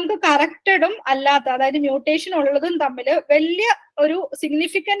നമുക്ക് കറക്റ്റഡും അല്ലാത്ത, അതായത് മ്യൂട്ടേഷൻ ഉള്ളതും തമ്മിൽ വലിയ ഒരു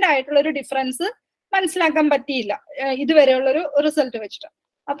സിഗ്നിഫിക്കന്റ് ആയിട്ടുള്ള ഒരു ഡിഫറൻസ് മനസ്സിലാക്കാൻ പറ്റിയില്ല ഇതുവരെയുള്ള ഒരു റിസൾട്ട് വെച്ചിട്ട്.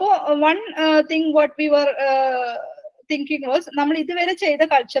 അപ്പോ one thing what we were thinking was, നമ്മൾ ഇതുവരെ ചെയ്ത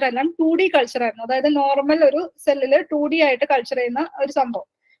കൾച്ചർ എല്ലാം 2D കൾച്ചർ ആയിരുന്നു. അതായത് നോർമൽ ഒരു സെല്ലിൽ 2D ആയിട്ട് കൾച്ചർ ചെയ്യുന്ന ഒരു സംഭവം.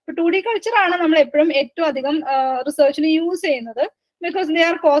 2D കൾച്ചർ ആണ് നമ്മൾ എപ്പോഴും ഏറ്റവും അധികം റിസർച്ചിന് യൂസ് ചെയ്യുന്നത്. Because they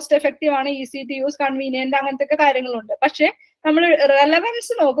are cost effective ആണ്, ഈസി ടു യൂസ്, കൺവീനിയന്റ്, അങ്ങനത്തെ ഒക്കെ കാര്യങ്ങളുണ്ട്. പക്ഷെ നമ്മൾ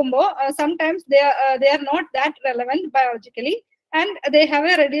റെലവൻസ് നോക്കുമ്പോൾ sometimes they are not that relevant biologically and they have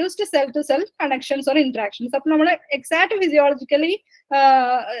A reduced cell to cell connections or interactions. അപ്പൊ നമ്മൾ എക്സാക്ട് ഫിസിയോളജിക്കലി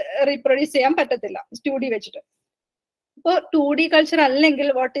റീപ്രൊഡ്യൂസ് ചെയ്യാൻ പറ്റത്തില്ല 2D വെച്ചിട്ട്. ഇപ്പോൾ 2D കൾച്ചർ അല്ലെങ്കിൽ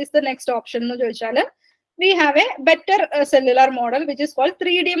what is the next option എന്ന് ചോദിച്ചാൽ, we have a better cellular model which is called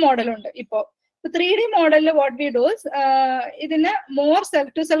 3D model ഉണ്ട് ഇപ്പോൾ. 3D model what we do is ഇതിന് more cell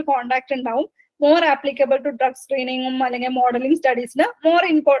to cell contact ഉണ്ടാവും, more applicable to drug screening അല്ലെങ്കിൽ modeling studiesന്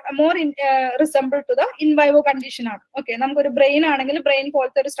more resemble to the in vivo condition ആണ്. Okay, നമുക്കൊരു brain ആണെങ്കിൽ brain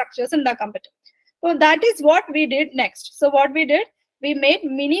പോലത്തെ ഒരു സ്ട്രക്ചേഴ്സ് ഉണ്ടാക്കാൻ പറ്റും. So that is what we did next. So what we did, we made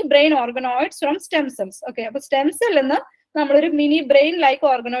mini brain organoids from stem cells. Okay, അപ്പോൾ stem സെല്ലിന്ന് നമ്മളൊരു mini brain like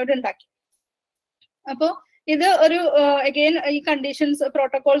organoid ഉണ്ടാക്കി. അപ്പോ ഇത് ഒരു അഗെയിൻ ഈ കണ്ടീഷൻസ്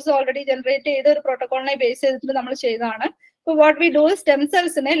പ്രോട്ടോകോൾസ് ഓൾറെഡി ജനറേറ്റ് ചെയ്ത് ഒരു പ്രോട്ടോകോളിനെ ബേസ് ചെയ്തിട്ട് നമ്മൾ ചെയ്തതാണ്. അപ്പോൾ what we do stem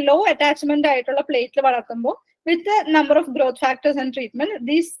സെൽസിനെ law attachment ആയിട്ടുള്ള പ്ലേറ്റിൽ വളർത്തുമ്പോൾ with number of growth factors and treatment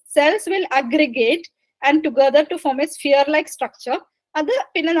these cells will aggregate and together to form A sphere like structure. അത്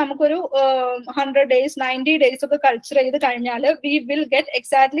പിന്നെ നമുക്കൊരു 100 days 90 days ഒക്കെ കൾച്ചർ ചെയ്ത് കഴിഞ്ഞാൽ we will get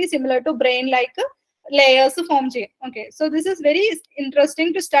exactly similar to brain like layers form ചെയ്യും. Okay, so this is very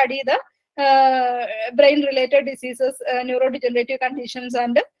interesting to study the brain related diseases, neurodegenerative conditions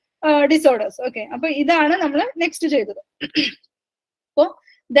and disorders. Okay, അപ്പൊ ഇതാണ് നമ്മൾ നെക്സ്റ്റ് ചെയ്തത്. അപ്പോ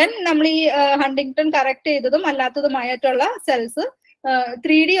then നമ്മൾ ഈ ഹണ്ടിങ്ടൺ കറക്റ്റ് ചെയ്തതും അല്ലാത്തതുമായിട്ടുള്ള cells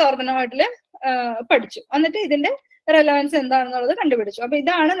 3D ഓർഗനോയിഡില് പഠിച്ചു. എന്നിട്ട് ഇതിന്റെ റെലവൻസ് എന്താണെന്നുള്ളത് കണ്ടുപിടിച്ചു. അപ്പൊ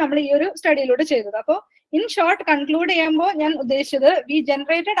ഇതാണ് നമ്മൾ ഈ ഒരു സ്റ്റഡിയിലൂടെ ചെയ്തത്. അപ്പോൾ ഇൻ ഷോർട്ട് കൺക്ലൂഡ് ചെയ്യുമ്പോൾ ഞാൻ ഉദ്ദേശിച്ചത്, വി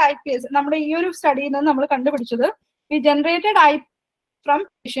ജനറേറ്റഡ് IPS, നമ്മുടെ ഈ ഒരു സ്റ്റഡിയിൽ നിന്ന് നമ്മൾ കണ്ടുപിടിച്ചത്, V generated from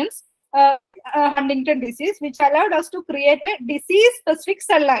patients Huntington disease, which allowed us to create a disease-specific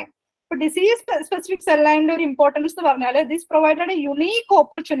cell line. So, disease-specific cell line ഒരു importance എന്ന് പറഞ്ഞാൽ, this provided a unique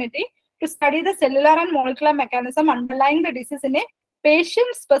opportunity to study the cellular and molecular mechanism underlying the disease in a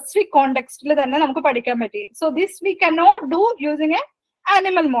patient-specific context. തന്നെ നമുക്ക് പഠിക്കാൻ പറ്റി. So, this we cannot do using a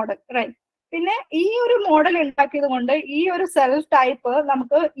animal model, right? പിന്നെ ഈ ഒരു മോഡൽ ഉണ്ടാക്കിയത് കൊണ്ട് ഈ ഒരു സെൽ ടൈപ്പ്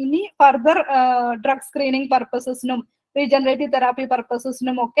നമുക്ക് ഇനി further drug screening പർപ്പസസിനും regenerative therapy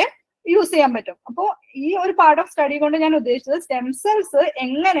പർപ്പസസിനും ഒക്കെ യൂസ് ചെയ്യാൻ പറ്റും. അപ്പോൾ ഈ ഒരു പാർട്ട് ഓഫ് സ്റ്റഡി കൊണ്ട് ഞാൻ ഉദ്ദേശിച്ചത് സ്റ്റെം സെൽസ്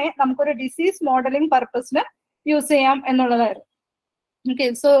എങ്ങനെ നമുക്കൊരു ഡിസീസ് മോഡലിംഗ് പർപ്പസിന് യൂസ് ചെയ്യാം എന്നുള്ളതായിരുന്നു.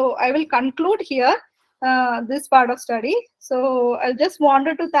 Okay, so I will conclude here this part of study. So I just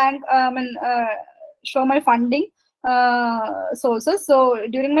wanted to thank and show my funding sources. So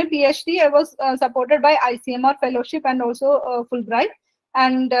during my PhD, I was supported by ICMR fellowship and also Fulbright.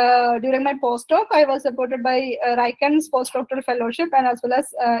 And during my postdoc, I was supported by Riken's postdoctoral fellowship and as well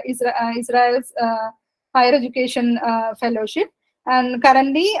as Israel's higher education fellowship. And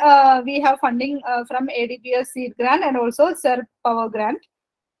currently, we have funding from ADPS seed grant and also SERP power grant.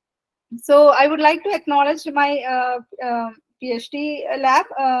 So I would like to acknowledge my PhD lab,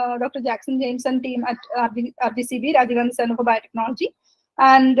 Dr. Jackson James and team at RGCB, Rajiv Gandhi Center for Biotechnology,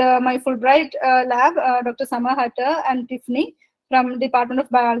 and my Fulbright lab, Dr. Summer Hatter and Tiffany from Department of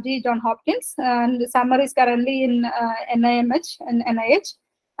Biology, Johns Hopkins, and Summer is currently in NIMH and NIH.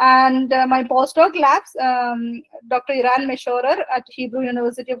 And my postdoc labs, Dr. Iran Meshorer at Hebrew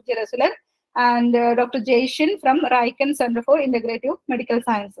University of Jerusalem, and Dr. Jay Shin from Riken Center for Integrative Medical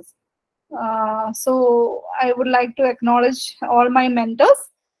Sciences. So I would like to acknowledge all my mentors,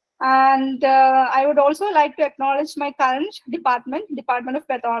 and I would also like to acknowledge my current Department of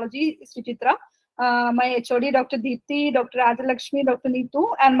Pathology, Suchitra, my HOD, Dr. Deepthi, Dr. Rajalakshmi, Dr. Neetu,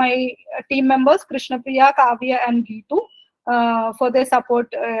 and my team members, Krishna Priya, Kavya, and Geetu, for their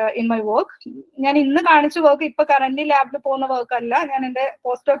support in my work. ഞാൻ ഇന്ന് കാണിച്ച work ഇപ്പൊ current ലാബിൽ പോകുന്ന work അല്ല, ഞാൻ എന്റെ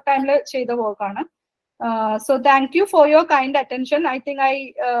post ടൈമിൽ ചെയ്ത വർക്കാണ്. So thank you for your kind attention. I think I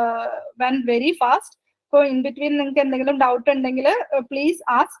went very fast. So in between നിങ്ങൾക്ക് എന്തെങ്കിലും ഡൗട്ട് ഉണ്ടെങ്കിൽ please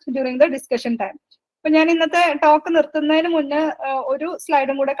ask during the discussion time. അപ്പൊ ഞാൻ ഇന്നത്തെ ടോക്ക് നിർത്തുന്നതിന് മുന്നേ ഒരു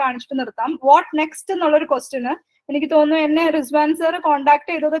സ്ലൈഡും കൂടെ കാണിച്ചിട്ട് നിർത്താം. വാട്ട് നെക്സ്റ്റ് എന്നുള്ളൊരു ക്വസ്റ്റ്യന് എനിക്ക് തോന്നുന്നു എന്നെ റിസ്വാൻ സർ കോണ്ടാക്ട്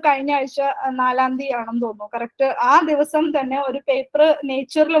ചെയ്തത് കഴിഞ്ഞ ആഴ്ച 4-ാം തീയതി ആണെന്ന് തോന്നുന്നു. കറക്റ്റ് ആ ദിവസം തന്നെ ഒരു പേപ്പർ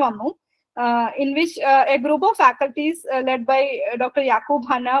നേച്ചറിൽ വന്നു, in which a group of faculties led by Dr. Yaqub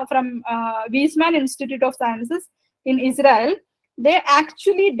Hanna from Weizmann Institute of Sciences in Israel, they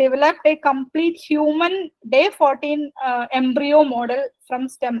actually developed a complete human day 14 embryo model from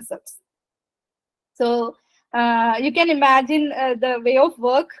stem cells. So you can imagine the way of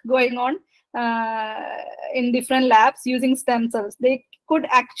work going on in different labs using stem cells. They could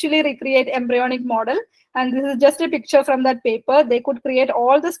actually recreate embryonic model, and this is just a picture from that paper. They could create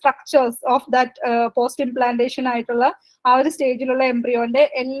all the structures of that post-implantation ആയിട്ടുള്ള ആ ഒരു സ്റ്റേജിലുള്ള എംബ്രിയോന്റെ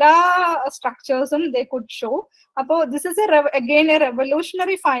എല്ലാ സ്ട്രക്ചേഴ്സും they could show. അപ്പോൾ this is again a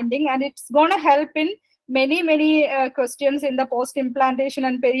revolutionary finding, and it's going to help in many questions in the post-implantation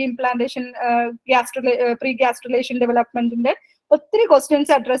and peri-implantation pre-gastrulation development-ന്റെ ഒത്തിരി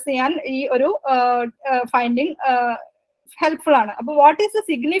questions address ചെയ്യാൻ ഈ ഒരു finding helpful ആണ്. അപ്പൊ what is the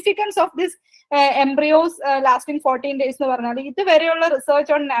significance of this embryos lasting 14 days എന്ന് പറഞ്ഞാൽ, ഇതുവരെയുള്ള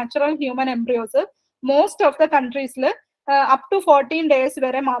research on natural human embryos most of the കൺട്രീസിൽ up to 14 days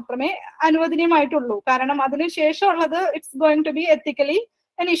വരെ മാത്രമേ അനുവദനീയമായിട്ടുള്ളൂ. കാരണം അതിനുശേഷമുള്ളത് it's going to B ethically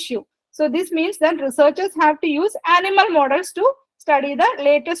an issue. So this means that researchers have to use animal models to study the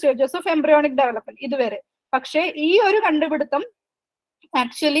later stages of embryonic development. ഇതുവരെ പക്ഷേ ഈ ഒരു കണ്ടുപിടുത്തം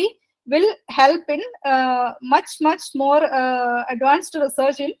actually will help in much more advanced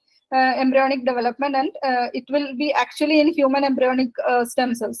research in embryonic development, and it will be actually in human embryonic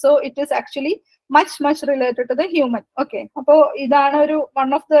stem cells. So it is actually much related to the human. Okay, appo idana oru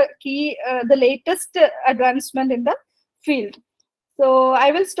one of the key the latest advancement in the field. So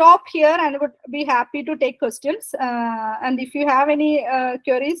I will stop here and would be happy to take questions, and if you have any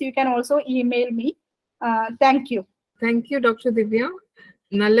queries you can also email me. Thank you. Thank you, Dr. Divya.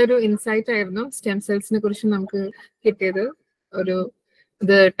 നല്ലൊരു insight ആയിരുന്നു stem സെൽസിനെ കുറിച്ച് നമുക്ക് കിട്ടിയത്. ഒരു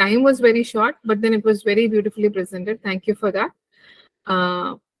the time was very short, but then it was very beautifully presented. Thank you for that.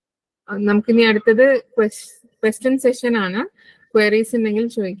 നമുക്കിനി അടുത്തത് question session ആണ്. Queries ഉണ്ടെങ്കിൽ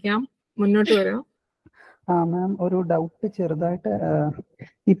ചോദിക്കാം, മുന്നോട്ട് വരാം. മാം, ഒരു ഡൗട്ട് ചെറുതായിട്ട്.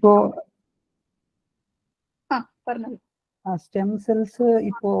 ഇപ്പോ സ്റ്റെം സെൽസ്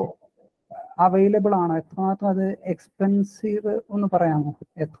ഇപ്പോ അവൈലബിൾ ആണോ? എത്രമാത്രം അത് എക്സ്പെൻസീവ് ഒന്ന് പറയാമോ?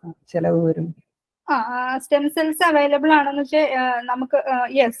 എത്ര ചെലവ് വരും? സ്റ്റെം സെൽസ് അവൈലബിൾ ആണെന്ന് വെച്ചാൽ നമുക്ക്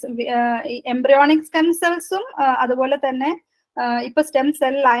യെസ്, എംബ്രിയോണിക് സ്റ്റെം സെൽസും അതുപോലെ തന്നെ ഇപ്പൊ സ്റ്റെം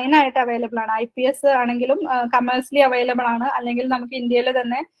സെൽ ലൈൻ ആയിട്ട് അവൈലബിൾ ആണ്. IPS ആണെങ്കിലും കമേഴ്സ്യലി അവൈലബിൾ ആണ്. അല്ലെങ്കിൽ നമുക്ക് ഇന്ത്യയിൽ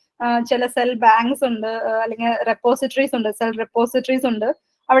തന്നെ ചില സെൽ ബാങ്ക്സ് ഉണ്ട്, അല്ലെങ്കിൽ റെപ്പോസിറ്ററീസ് ഉണ്ട്, സെൽ റെപ്പോസിറ്ററീസ് ഉണ്ട്.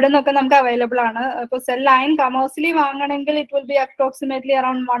 അവിടെ നിന്നൊക്കെ നമുക്ക് അവൈലബിൾ ആണ്. ഇപ്പൊ cell line commercially വാങ്ങണമെങ്കിൽ it will be approximately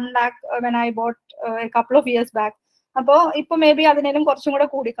around 1 lakh when I bought a couple of years back. അപ്പോൾ ഇപ്പൊ മേ ബി അതിനേലും കുറച്ചും കൂടെ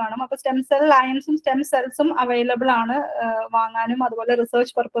കൂടി കാണും. അപ്പൊ സ്റ്റെം സെൽ ലൈൻസും സ്റ്റെം സെൽസും അവൈലബിൾ ആണ് വാങ്ങാനും, അതുപോലെ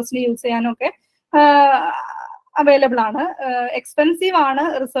റിസർച്ച് പർപ്പസിന് യൂസ് ചെയ്യാനും ഒക്കെ അവൈലബിൾ ആണ്. എക്സ്പെൻസീവ് ആണ്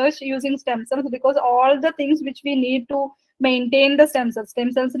research using stem cells, because all the things which we need to maintain the stem cells.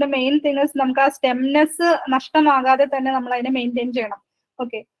 Stem സെൽസിന്റെ main thing നമുക്ക് ആ സ്റ്റെംനെസ് നഷ്ടമാകാതെ തന്നെ നമ്മൾ അതിനെ മെയിൻറ്റെയിൻ ചെയ്യണം.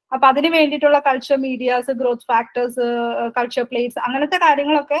 ഓക്കെ. അപ്പൊ അതിന് വേണ്ടിയിട്ടുള്ള culture medias, growth factors, culture plates, അങ്ങനത്തെ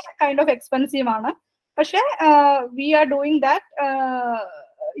കാര്യങ്ങളൊക്കെ കൈൻഡ് ഓഫ് എക്സ്പെൻസീവ് ആണ്. പക്ഷെ V are doing that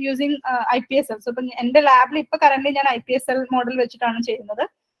using IPSL. So ഇപ്പൊ എന്റെ ലാബിൽ ഇപ്പൊ കറന്റ് ഞാൻ IPSL മോഡൽ വെച്ചിട്ടാണ് ചെയ്യുന്നത്.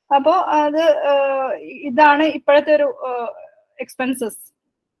 അപ്പോ അത് ഇതാണ് ഇപ്പോഴത്തെ ഒരു expenses.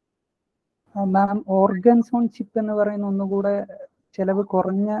 Ma'am, organs on chip എന്ന് പറയുന്ന ഒന്നുകൂടെ ചെലവ്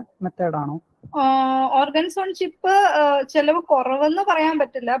കുറഞ്ഞ മെത്തേഡാണോ? ഓർഗൻസ് ഓൺ ചിപ്പ് ചെലവ് കുറവെന്ന് പറയാൻ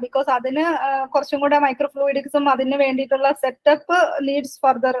പറ്റില്ല. ബിക്കോസ് അതിന് കുറച്ചും കൂടെ മൈക്രോഫ്ലൂയിഡിക്സും അതിന് വേണ്ടിയിട്ടുള്ള സെറ്റപ്പ് നീഡ്സ്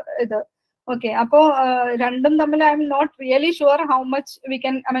ഫർദർ ഇത്. ഓക്കെ. അപ്പോ രണ്ടും തമ്മിൽ I am not really sure how much we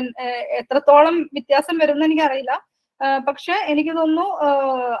can, I mean എത്രത്തോളം വ്യത്യാസം വരുമെന്ന് എനിക്കറിയില്ല. പക്ഷെ എനിക്ക് തോന്നുന്നു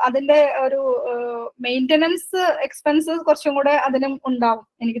അതിന്റെ ഒരു മെയിൻ്റനൻസ് എക്സ്പെൻസസ് കുറച്ചും കൂടെ അതിനും ഉണ്ടാവും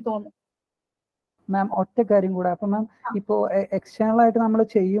എനിക്ക് തോന്നുന്നു. മാം, ഒറ്റ കാര്യം കൂടെ. അപ്പൊ മാം, ഇപ്പോ എക്സ്റ്റേണൽ ആയിട്ട് നമ്മൾ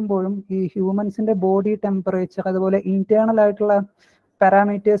ചെയ്യുമ്പോഴും ഈ ഹ്യൂമൻസിന്റെ ബോഡി ടെമ്പറേച്ചർ അതുപോലെ ഇന്റേണൽ ആയിട്ടുള്ള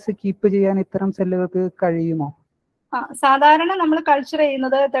പാരാമീറ്റേഴ്സ് കീപ്പ് ചെയ്യാൻ ഇത്തരം സെല്ലുകൾക്ക് കഴിയുമോ? സാധാരണ നമ്മൾ കൾച്ചർ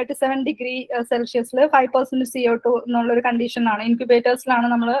ചെയ്യുന്നത് 37 ഡിഗ്രി സെൽഷ്യസിൽ 5% CO2 എന്നുള്ളൊരു കണ്ടീഷനാണ്. ഇൻക്യുബേറ്റേഴ്സിലാണ്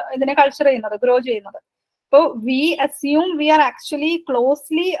നമ്മൾ ഇതിനെ കൾച്ചർ ചെയ്യുന്നത്, ഗ്രോ ചെയ്യുന്നത്. അപ്പോൾ V assume V are actually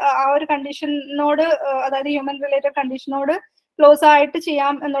closely ആ ഒരു കണ്ടീഷനോട്, അതായത് ഹ്യൂമൻ റിലേറ്റഡ് കണ്ടീഷനോട് ക്ലോസ് ആയിട്ട്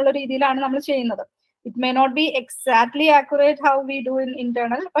ചെയ്യാം എന്നുള്ള രീതിയിലാണ് നമ്മൾ ചെയ്യുന്നത്. It may not be exactly accurate how we do in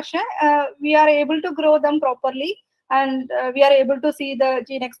internal, പക്ഷെ V are able to grow dum properly and we are able to see the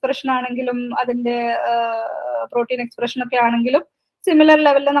gene expression ആണെങ്കിലും അതിന്റെ പ്രോട്ടീൻ എക്സ്പ്രഷൻ ഒക്കെ ആണെങ്കിലും സിമിലർ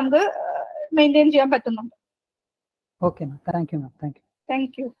ലെവലിൽ നമുക്ക് മെയിൻറ്റെയിൻ ചെയ്യാൻ പറ്റുന്നുണ്ട്. Okay ma'am, thank you ma'am.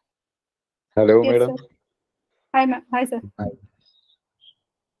 Thank you. Hello madam. Hi ma'am. Hi sir.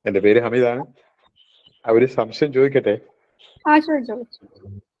 എന്റെ പേര് ഹമീദാണ്. ഒരു സംശയം ചോദിക്കട്ടെ? ചോദിച്ചോളൂ.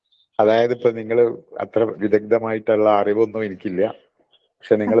 അതായത് ഇപ്പൊ നിങ്ങൾ അത്ര വിദഗ്ധമായിട്ടുള്ള അറിവൊന്നും എനിക്കില്ല.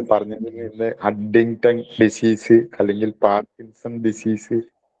 പക്ഷെ നിങ്ങൾ പറഞ്ഞതിൽ നിന്ന് ഹഡിങ്ടൺ ഡിസീസ് അല്ലെങ്കിൽ പാർക്കിൻസൺ ഡിസീസ്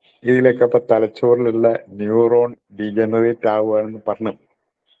ഇതിലൊക്കെ ഇപ്പൊ തലച്ചോറിലുള്ള ന്യൂറോൺ ഡീജനറേറ്റ് ആവുകയാണെന്ന് പറഞ്ഞു.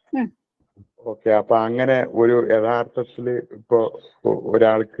 ഓക്കെ. അപ്പൊ അങ്ങനെ ഒരു യഥാർത്ഥത്തില് ഇപ്പൊ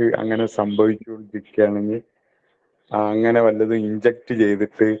ഒരാൾക്ക് അങ്ങനെ സംഭവിച്ചുകൊണ്ടിരിക്കുകയാണെങ്കിൽ അങ്ങനെ വല്ലതും ഇഞ്ചക്ട്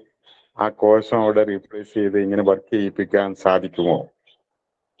ചെയ്തിട്ട് ആ കോശം അവിടെ റീപ്ലേസ് ചെയ്ത് ഇങ്ങനെ വർക്ക് ചെയ്യിപ്പിക്കാൻ സാധിക്കുമോ?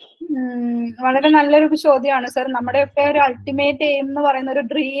 വളരെ നല്ലൊരു ചോദ്യമാണ് സർ. നമ്മുടെയൊക്കെ ഒരു അൾട്ടിമേറ്റ് എയിം എന്ന് പറയുന്ന ഒരു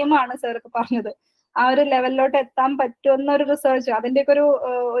ഡ്രീമാണ് സർ പറഞ്ഞത്. ആ ഒരു ലെവലിലോട്ട് എത്താൻ പറ്റുന്ന ഒരു റിസർച്ച്, അതിന്റെയൊക്കെ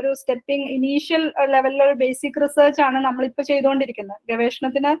ഒരു സ്റ്റെപ്പിംഗ് ഇനീഷ്യൽ ലെവലിലൊരു ബേസിക് റിസർച്ച് ആണ് നമ്മളിപ്പോൾ ചെയ്തുകൊണ്ടിരിക്കുന്നത്.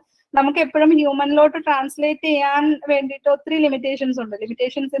 ഗവേഷണത്തിന് നമുക്ക് എപ്പോഴും ഹ്യൂമനിലോട്ട് ട്രാൻസ്ലേറ്റ് ചെയ്യാൻ വേണ്ടിയിട്ട് ഒത്തിരി ലിമിറ്റേഷൻസ് ഉണ്ട്.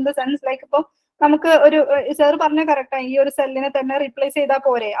 Limitations in the sense like ഇപ്പോൾ നമുക്ക് ഒരു സർ പറഞ്ഞ കറക്റ്റാണ്, ഈ ഒരു സെല്ലിനെ തന്നെ റീപ്ലേസ് ചെയ്താൽ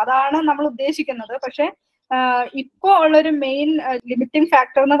പോരെ, അതാണ് നമ്മൾ ഉദ്ദേശിക്കുന്നത്. പക്ഷെ ഇപ്പോ ഉള്ളൊരു മെയിൻ ലിമിറ്റിംഗ്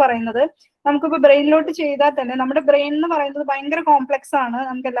ഫാക്ടർ എന്ന് പറയുന്നത്, നമുക്കിപ്പോ ബ്രെയിനിലോട്ട് ചെയ്താൽ തന്നെ നമ്മുടെ ബ്രെയിൻ എന്ന് പറയുന്നത് ഭയങ്കര കോംപ്ലക്സ് ആണ്.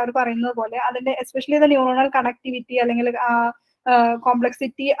 നമുക്ക് എല്ലാവർക്കും പറയുന്നത് പോലെ അതിന്റെ എസ്പെഷ്യലി ദ ന്യൂറോണൽ കണക്ടിവിറ്റി അല്ലെങ്കിൽ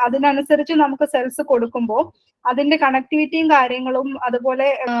കോംപ്ലക്സിറ്റി, അതിനനുസരിച്ച് നമുക്ക് സെൽസ് കൊടുക്കുമ്പോൾ അതിന്റെ കണക്ടിവിറ്റിയും കാര്യങ്ങളും, അതുപോലെ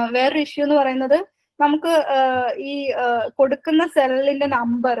വേറൊരു ഇഷ്യൂ എന്ന് പറയുന്നത് നമുക്ക് ഈ കൊടുക്കുന്ന സെല്ലിന്റെ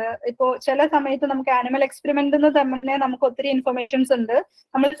നമ്പർ, ഇപ്പോ ചില സമയത്ത് നമുക്ക് ആനിമൽ എക്സ്പെരിമെന്റ് തന്നെ നമുക്ക് ഒത്തിരി ഇൻഫർമേഷൻസ് ഉണ്ട്.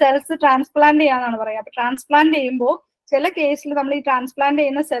 നമ്മൾ സെൽസ് ട്രാൻസ്പ്ലാന്റ് ചെയ്യാന്നാണ് പറയുക. അപ്പൊ ട്രാൻസ്പ്ലാന്റ് ചെയ്യുമ്പോൾ ചില കേസിൽ നമ്മൾ ഈ ട്രാൻസ്പ്ലാന്റ്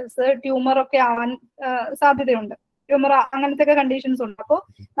ചെയ്യുന്ന സെൽസ് ട്യൂമർ ഒക്കെ ആവാൻ സാധ്യതയുണ്ട്. ട്യൂമർ അങ്ങനത്തെ ഒക്കെ കണ്ടീഷൻസ് ഉണ്ട്. അപ്പോൾ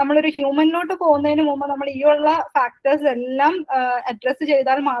നമ്മളൊരു ഹ്യൂമനിലോട്ട് പോകുന്നതിന് മുമ്പ് നമ്മൾ ഈ ഉള്ള ഫാക്ടേഴ്സ് എല്ലാം അഡ്രസ്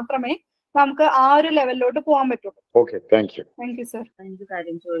ചെയ്താൽ മാത്രമേ നമുക്ക് ആ ഒരു ലെവലിലോട്ട് പോകാൻ പറ്റുള്ളൂ. Okay, thank you. Thank you sir. എനിക്ക്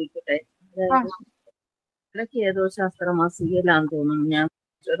കാര്യം ചോദിക്കട്ടെ? ഏതോ ശാസ്ത്ര മാസികയിലാന്ന് തോന്നുന്നു, ഞാൻ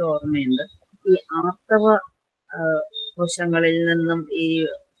ഒരു ഓർമ്മയുണ്ട്, ഈ ആർത്തവ കോശങ്ങളിൽ നിന്നും ഈ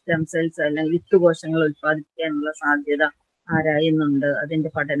സ്റ്റെം സെൽസ് അല്ലെങ്കിൽ വിത്തുകോശങ്ങൾ ഉത്പാദിപ്പിക്കാനുള്ള സാധ്യത ആരായുന്നുണ്ട്,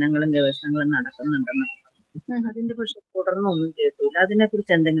 അതിന്റെ പഠനങ്ങളും ഗവേഷണങ്ങളും നടക്കുന്നുണ്ടെന്ന്. അതിന്റെ പക്ഷെ തുടർന്നൊന്നും കേട്ടില്ല.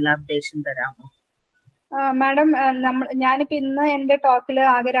 അതിനെക്കുറിച്ച് എന്തെങ്കിലും അപ്ഡേഷൻ തരാമോ? മാഡം, ഞാനിപ്പോ ഇന്ന് എന്റെ ടോക്കില്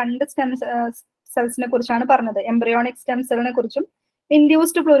ആകെ 2 സ്റ്റെം സെൽസിനെ കുറിച്ചാണ് പറഞ്ഞത്. എംബ്രിയോണിക് സ്റ്റെം സെല്ലിനെ കുറിച്ചും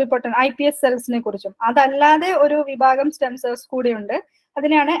ഇൻഡ്യൂസ്ഡ് പ്ലൂറിപൊട്ടൻ IPS സെൽസിനെ കുറിച്ചും. അതല്ലാതെ ഒരു വിഭാഗം സ്റ്റെം സെൽസ് കൂടിയുണ്ട്.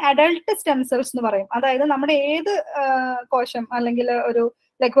 അതിനെയാണ് അഡൾട്ട് സ്റ്റെം സെൽസ് എന്ന് പറയും. അതായത് നമ്മുടെ ഏത് കോശം അല്ലെങ്കിൽ ഒരു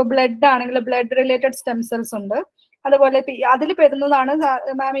ലൈക്ക് ബ്ലഡ് ആണെങ്കിൽ ബ്ലഡ് റിലേറ്റഡ് സ്റ്റെം സെൽസ് ഉണ്ട്. അതുപോലെ അതിൽ പെടുന്നതാണ്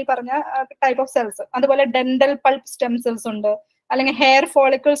മാം ഈ പറഞ്ഞ ടൈപ്പ് ഓഫ് സെൽസ്. അതുപോലെ ഡെന്റൽ പൾപ്പ് സ്റ്റെം സെൽസ് ഉണ്ട്, അല്ലെങ്കിൽ ഹെയർ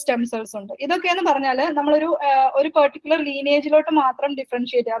ഫോളിക്കിൾ സ്റ്റെം സെൽസ് ഉണ്ട്. ഇതൊക്കെയെന്ന് പറഞ്ഞാൽ നമ്മളൊരു പെർട്ടിക്കുലർ ലീനേജിലോട്ട് മാത്രം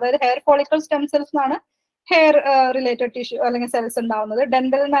ഡിഫറൻഷിയേറ്റ് ചെയ്യുക. അതായത് ഹെയർ ഫോളിക്കിൾ സ്റ്റെം സെൽസ് എന്നാണ് ഹെയർ റിലേറ്റഡ് ടിഷ്യൂ അല്ലെങ്കിൽ സെൽസ് ഉണ്ടാവുന്നത്.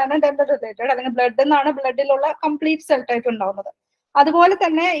 ഡെന്റൽ എന്നാണ് ഡെന്റൽ റിലേറ്റഡ്, അല്ലെങ്കിൽ ബ്ലഡ് എന്നാണ് ബ്ലഡിലുള്ള കംപ്ലീറ്റ് സെൽ ടൈപ്പ് ഉണ്ടാവുന്നത്. അതുപോലെ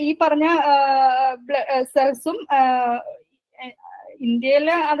തന്നെ ഈ പറഞ്ഞ സെൽസും ഇന്ത്യയിൽ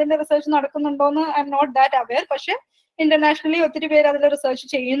അതിന്റെ research നടക്കുന്നുണ്ടോന്ന് I am not that aware. പക്ഷെ ഇന്റർനാഷണലി ഒത്തിരി പേര് അതിൽ റിസർച്ച്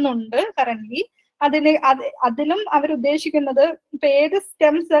ചെയ്യുന്നുണ്ട് കറന്റ്ലി. അതിലും അവരുദ്ദേശിക്കുന്നത് ഇപ്പൊ ഏത്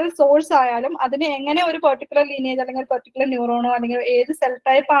സ്റ്റെം സെൽ സോഴ്സ് ആയാലും അതിന് എങ്ങനെ ഒരു പെർട്ടിക്കുലർ ലീനേജ് അല്ലെങ്കിൽ പെർട്ടിക്കുലർ ന്യൂറോണോ അല്ലെങ്കിൽ ഏത് സെൽ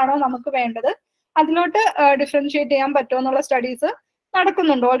ടൈപ്പ് ആണോ നമുക്ക് വേണ്ടത് അതിലോട്ട് ഡിഫറൻഷിയേറ്റ് ചെയ്യാൻ പറ്റുമോ എന്നുള്ള സ്റ്റഡീസ്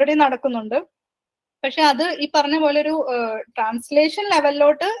നടക്കുന്നുണ്ട്, ഓൾറെഡി നടക്കുന്നുണ്ട്. പക്ഷെ അത് ഈ പറഞ്ഞ പോലെ ഒരു ട്രാൻസ്ലേഷൻ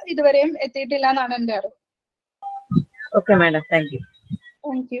ലെവലിലോട്ട് ഇതുവരെയും എത്തിയിട്ടില്ല എന്നാണ് എന്റെ അറിവ്. Okay madam, thank you.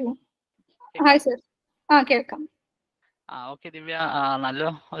 Thank you. Hi sir. കേൾക്കാം. ഓക്കെ ദിവ്യ, നല്ല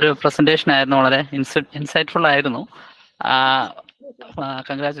ഒരു പ്രസന്റേഷൻ ആയിരുന്നു, വളരെ ഇൻസൈറ്റ്ഫുൾ ആയിരുന്നു.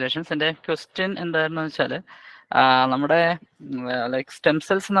 കൺഗ്രാറ്റുലേഷൻസ്. എൻ്റെ ക്വസ്റ്റ്യൻ എന്തായിരുന്നു വെച്ചാൽ, നമ്മുടെ ലൈക്ക് സ്റ്റെം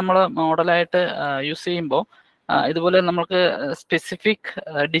സെൽസ് നമ്മൾ മോഡലായിട്ട് യൂസ് ചെയ്യുമ്പോൾ ഇതുപോലെ നമുക്ക് സ്പെസിഫിക്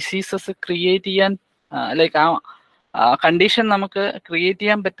ഡിസീസസ് ക്രിയേറ്റ് ചെയ്യാൻ ലൈക്ക് ആ കണ്ടീഷൻ നമുക്ക് ക്രിയേറ്റ്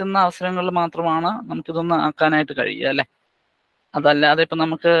ചെയ്യാൻ പറ്റുന്ന അവസരങ്ങളിൽ മാത്രമാണ് നമുക്കിതൊന്ന് ആക്കാനായിട്ട് കഴിയുക അല്ലേ? അതല്ലാതെ ഇപ്പം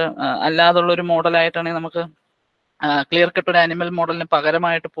നമുക്ക് അല്ലാതുള്ളൊരു മോഡലായിട്ടാണെങ്കിൽ നമുക്ക് ക്ലിയർ കട്ട് ഒരു ആനിമൽ മോഡലിന്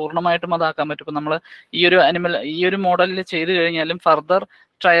പകരമായിട്ട് പൂർണ്ണമായിട്ടും അതാക്കാൻ പറ്റും. ഇപ്പം നമ്മൾ ഈ ഒരു മോഡലിൽ ചെയ്ത് കഴിഞ്ഞാലും ഫർദർ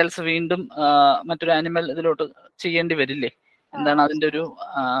ട്രയൽസ് വീണ്ടും മറ്റൊരു ആനിമൽ ഇതിലോട്ട് ചെയ്യേണ്ടി വരില്ലേ? എന്താണ് അതിന്റെ ഒരു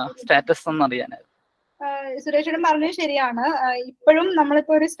സ്റ്റാറ്റസ് എന്നറിയാനായിരുന്നു. സുരേഷേട്ടൻ പറഞ്ഞത് ശരിയാണ്. ഇപ്പോഴും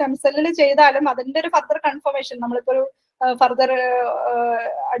നമ്മളിപ്പോ ഒരു സ്റ്റെം സെല്ലിൽ ചെയ്താലും അതിന്റെ ഒരു ഫർദർ കൺഫർമേഷൻ നമ്മളിപ്പോ ഒരു ഫർദർ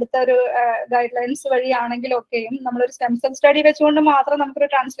അടുത്ത ഒരു ഗൈഡ് ലൈൻസ് വഴിയാണെങ്കിലും ഒക്കെയും നമ്മളൊരു സ്റ്റെം സെൽ സ്റ്റഡി വെച്ചുകൊണ്ട് മാത്രം നമുക്കൊരു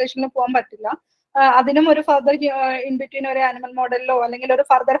ട്രാൻസ്ലേഷനിൽ പോകാൻ പറ്റില്ല. അതിനും ഒരു ഫർദർ ഇൻ ബിറ്റ്വീൻ ഒരു ആനിമൽ മോഡലിലോ അല്ലെങ്കിൽ ഒരു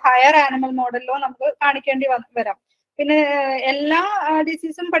ഫർദർ ഹയർ ആനിമൽ മോഡലിലോ നമുക്ക് കാണിക്കേണ്ടി വരാം. പിന്നെ എല്ലാ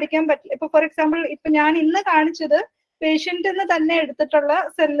ഡിസീസും പഠിക്കാൻ പറ്റില്ല. ഇപ്പൊ ഫോർ എക്സാമ്പിൾ ഇപ്പൊ ഞാൻ ഇന്ന് കാണിച്ചത് പേഷ്യന്റിന് തന്നെ എടുത്തിട്ടുള്ള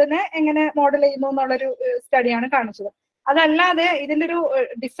സെല്ലിനെ എങ്ങനെ മോഡൽ ചെയ്യുന്നു എന്നുള്ളൊരു സ്റ്റഡിയാണ് കാണിച്ചത്. അതല്ലാതെ ഇതിന്റെ ഒരു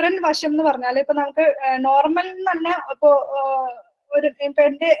ഡിഫറെന്റ് വശം എന്ന് പറഞ്ഞാൽ ഇപ്പൊ നമുക്ക് നോർമൽ തന്നെ ഇപ്പോ ഇപ്പൊ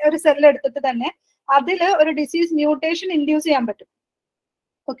എന്റെ ഒരു സെല്ല് എടുത്തിട്ട് തന്നെ അതിൽ ഒരു ഡിസീസ് മ്യൂട്ടേഷൻ ഇൻഡ്യൂസ് ചെയ്യാൻ പറ്റും.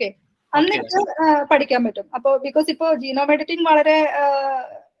 ഓക്കെ, എന്നിട്ട് പഠിക്കാൻ പറ്റും. അപ്പൊ ബിക്കോസ് ഇപ്പോ ജീനോം എഡിറ്റിംഗ് വളരെ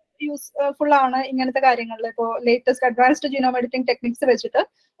യൂസ്ഫുൾ ആണ് ഇങ്ങനത്തെ കാര്യങ്ങളിൽ. ഇപ്പോൾ latest advanced genome editing techniques വെച്ചിട്ട്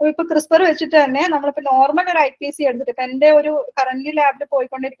ഇപ്പൊ ക്രിസ്പർ വെച്ചിട്ട് തന്നെ നമ്മളിപ്പോ നോർമൽ ഒരു IPC എടുത്തിട്ട് ഇപ്പൊ എന്റെ ഒരു കറന്റ് ലാബിൽ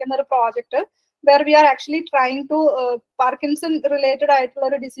പോയിക്കൊണ്ടിരിക്കുന്ന ഒരു project where we are actually trying to Parkinson related ആയിട്ടുള്ള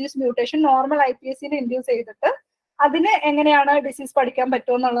ഒരു ഡിസീസ് മ്യൂട്ടേഷൻ നോർമൽ IPSയിൽ ഇൻഡ്യൂസ് ചെയ്തിട്ട് അതിന് എങ്ങനെയാണ് ഡിസീസ് പഠിക്കാൻ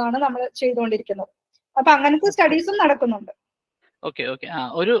പറ്റുമോ എന്നുള്ളതാണ് നമ്മൾ ചെയ്തുകൊണ്ടിരിക്കുന്നത്. അപ്പൊ അങ്ങനത്തെ സ്റ്റഡീസും നടക്കുന്നുണ്ട്. ഓക്കെ ഓക്കെ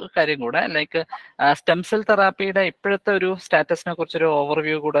ഒരു കാര്യം കൂടെ, ലൈക്ക് സ്റ്റെം സെൽ തെറാപ്പിയുടെ ഇപ്പോഴത്തെ ഒരു സ്റ്റാറ്റസിനെ കുറിച്ചൊരു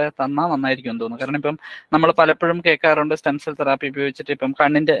ഓവർവ്യൂ കൂടെ തന്നാൽ നന്നായിരിക്കും എന്ന് തോന്നുന്നു. കാരണം ഇപ്പം നമ്മൾ പലപ്പോഴും കേൾക്കാറുണ്ട് സ്റ്റെം സെൽ തെറാപ്പി ഉപയോഗിച്ചിട്ട് ഇപ്പം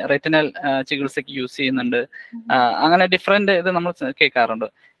കണ്ണിന്റെ റെറ്റിനൽ ചികിത്സയ്ക്ക് യൂസ് ചെയ്യുന്നുണ്ട്, അങ്ങനെ ഡിഫറെന്റ് ഇത് നമ്മൾ കേൾക്കാറുണ്ട്.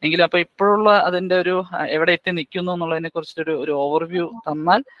 എങ്കിലും അപ്പൊ ഇപ്പോഴുള്ള അതിന്റെ ഒരു എവിടെ എത്തി നിൽക്കുന്നു എന്നുള്ളതിനെ കുറിച്ചൊരു ഒരു ഓവർവ്യൂ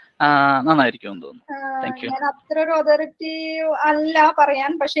തന്നാൽ നന്നായിരിക്കും എന്ന് തോന്നുന്നു. ഞാൻ അത്ര ഒരു അതോറിറ്റി അല്ല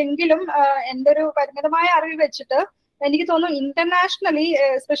പറയാൻ, പക്ഷെ എങ്കിലും എന്റെ ഒരു പരിമിതമായ അറിവ് വെച്ചിട്ട് എനിക്ക് തോന്നുന്നു internationally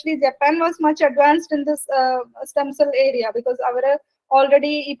especially Japan was much advanced in this stem cell area. Because അവര്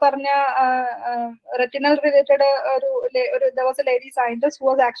ഓൾറെഡി ഈ പറഞ്ഞ റെറ്റിനൽ റിലേറ്റഡ് ഒരു there was a lady scientist who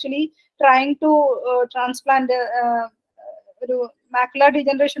was actually trying to transplant ഒരു മാക്കുലർ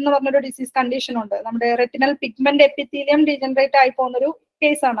ഡീജനറേഷൻ എന്ന് പറഞ്ഞൊരു ഡിസീസ് കണ്ടീഷൻ ഉണ്ട്. നമ്മുടെ റെറ്റിനൽ പിഗ്മെന്റ് എപ്പിത്തീലിയം ഡീജനറേറ്റ് ആയി പോകുന്നൊരു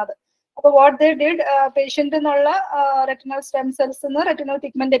കേസാണത്. അപ്പൊ വാട്ട് ദേ ഡിഡ്, പേഷ്യന്റ് എന്നുള്ള retinal stem cells retinal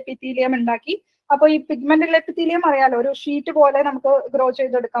pigment epithelium ഉണ്ടാക്കി. അപ്പൊ ഈ പിഗ്മെന്റൽ എപ്പിത്തീലിയം അറിയാലോ, ഒരു ഷീറ്റ് പോലെ നമുക്ക് ഗ്രോ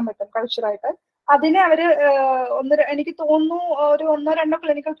ചെയ്തെടുക്കാൻ പറ്റും കൾച്ചറായിട്ട്. അതിനെ അവര് എനിക്ക് തോന്നുന്നു ഒരു 1-2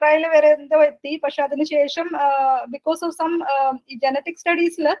 ക്ലിനിക്കൽ ട്രയൽ വരെ എന്തോ എത്തി. പക്ഷെ അതിനുശേഷം ബിക്കോസ് ഓഫ് സം ഈ ജനറ്റിക്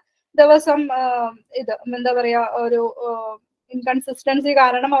സ്റ്റഡീസിൽ ദിവസം ഇത് എന്താ പറയാ ഒരു ഇൻകൺസിസ്റ്റൻസി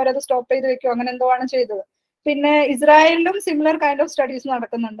കാരണം അവരത് സ്റ്റോപ്പ് ചെയ്ത് വെക്കും, അങ്ങനെ എന്തോ ആണ് ചെയ്തത്. പിന്നെ ഇസ്രായേലിലും സിമിലർ കൈൻഡ് ഓഫ് സ്റ്റഡീസ്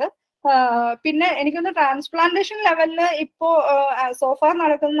നടക്കുന്നുണ്ട്. പിന്നെ എനിക്കൊന്ന് ട്രാൻസ്പ്ലാന്റേഷൻ ലെവലില് ഇപ്പോ സോഫാർ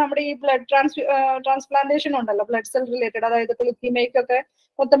നടക്കുന്ന നമ്മുടെ ഈ ബ്ലഡ് ട്രാൻസ്പ്ലാന്റേഷൻ ഉണ്ടല്ലോ, ബ്ലഡ് സെൽ റിലേറ്റഡ്, അതായത് ലുക്കീമിയയ്ക്കൊക്കെ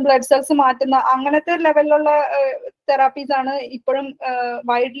മൊത്തം ബ്ലഡ് സെൽസ് മാറ്റുന്ന അങ്ങനത്തെ ലെവലിലുള്ള തെറാപ്പീസ് ആണ് ഇപ്പോഴും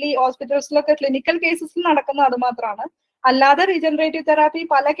വൈഡ്ലി ഹോസ്പിറ്റൽസിലൊക്കെ ക്ലിനിക്കൽ കേസസിൽ നടക്കുന്നത്. അത് മാത്രമാണ്. അല്ലാതെ റീജനറേറ്റീവ് തെറാപ്പി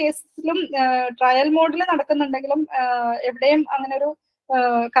പല കേസിലും ട്രയൽ മോഡിൽ നടക്കുന്നുണ്ടെങ്കിലും എവിടെയും അങ്ങനെ ഒരു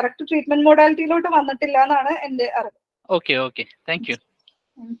കറക്റ്റ് ട്രീറ്റ്മെന്റ് മോഡാലിറ്റിയിലോട്ട് വന്നിട്ടില്ല എന്നാണ് എന്റെ അറിവ്. Okay okay, thank you.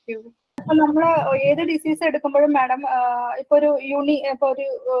 അപ്പൊ നമ്മള് ഏത് ഡിസീസ് എടുക്കുമ്പോഴും മാഡം ഇപ്പൊ ഒരു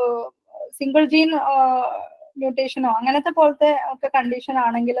സിംഗിൾ ജീൻ മ്യൂട്ടേഷനോ അങ്ങനത്തെ പോലത്തെ ഒക്കെ കണ്ടീഷൻ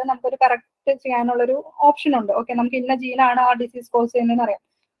ആണെങ്കിൽ നമുക്കൊരു കറക്റ്റ് ചെയ്യാനുള്ളൊരു ഓപ്ഷൻ ഉണ്ട്. ഓക്കെ, നമുക്ക് ഇന്ന ജീനാണ് ആ ഡിസീസ് കോസ് ചെയ്യുന്നതെന്ന് അറിയാം.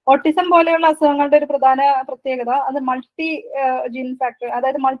 ഓട്ടിസം പോലെയുള്ള അസുഖങ്ങളുടെ ഒരു പ്രധാന പ്രത്യേകത അത് മൾട്ടി ജീൻ ഫാക്ടർ,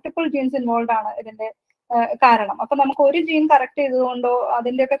 അതായത് മൾട്ടിപ്പിൾ ജീൻസ് ഇൻവോൾവ് ആണ് ഇതിന്റെ കാരണം. അപ്പൊ നമുക്ക് ഒരു ജീൻ കറക്റ്റ് ചെയ്തുകൊണ്ടോ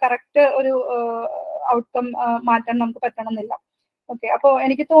അതിന്റെയൊക്കെ കറക്റ്റ് ഒരു ഔട്ട്കം മാറ്റാൻ നമുക്ക് പറ്റണമെന്നില്ല. ഓക്കെ, അപ്പൊ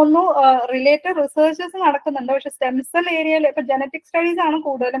എനിക്ക് തോന്നുന്നു റിലേറ്റഡ് റിസർച്ചസ് നടക്കുന്നുണ്ട്. പക്ഷെ സ്റ്റെം സെൽ ഏരിയയിൽ ഇപ്പൊ ജനറ്റിക് സ്റ്റഡീസ് ആണ്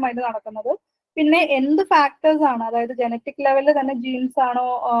കൂടുതലും അതിൽ നടക്കുന്നത്. പിന്നെ എന്ത് ഫാക്ടേഴ്സ് ആണ്, അതായത് ജനറ്റിക് ലെവലിൽ തന്നെ ജീൻസ് ആണോ,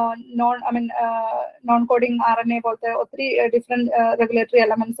 നോൺ കോഡിങ് RNA പോലത്തെ ഒത്തിരി ഡിഫറെന്റ് റെഗുലേറ്ററി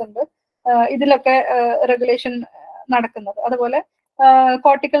എലമെന്റ്സ് ഉണ്ട്. ഇതിലൊക്കെ റെഗുലേഷൻ നടക്കുന്നത്. അതുപോലെ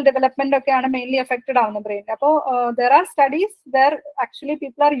കോർട്ടിക്കൽ ഡെവലപ്മെന്റ് ഒക്കെയാണ് മെയിൻലി എഫക്റ്റഡ് ആവുന്നത് ബ്രെയിനിൽ. അപ്പോൾ there are studies there actually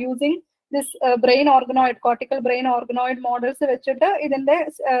people are using this brain organoid, cortical brain organoid models വെച്ചിട്ട് ഇതിന്റെ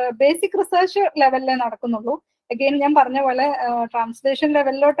ബേസിക് റിസർച്ച് ലെവലിലേ നടക്കുന്നുള്ളൂ. അഗെയിൻ ഞാൻ പറഞ്ഞ പോലെ ട്രാൻസ്ലേഷൻ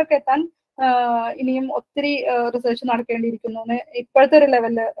ലെവലിലോട്ടൊക്കെ എത്താൻ ഇനിയും ഒത്തിരി റിസർച്ച് നടക്കേണ്ടിയിരിക്കുന്നു എന്ന് ഇപ്പോഴത്തെ ഒരു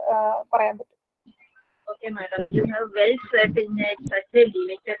ലെവലില് പറയാൻ പറ്റും. Okay, madam. You have well said in such a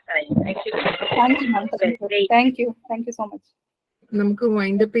limited time. Actually, thank you, ma'am. Thank you. Thank you so much. നമുക്ക്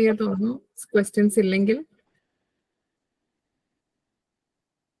വൈൻഡ് അപ്പ് ചെയ്യാൻ തോന്നുന്നു, ക്വസ്റ്റ്യൻസ് ഇല്ലെങ്കിൽ.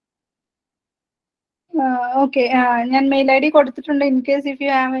 ഓക്കെ, ഞാൻ മെയിൽ ഐ ഡി കൊടുത്തിട്ടുണ്ട്. In case if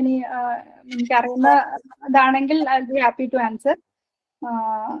you have any എനിക്ക് അറിയുന്ന ഇതാണെങ്കിൽ I will be happy to answer.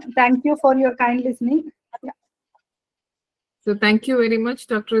 Thank you for your kind listening. So thank you very much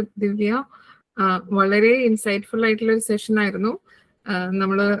doctor ദിവ്യ. വളരെ insightful ആയിട്ടുള്ള ഒരു സെഷൻ ആയിരുന്നു.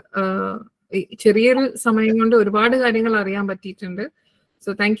 നമ്മള് ചെറിയൊരു സമയം കൊണ്ട് ഒരുപാട് കാര്യങ്ങൾ അറിയാൻ പറ്റിയിട്ടുണ്ട്. So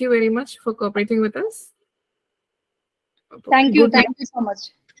thank you very much for cooperating with us. Thank you so much.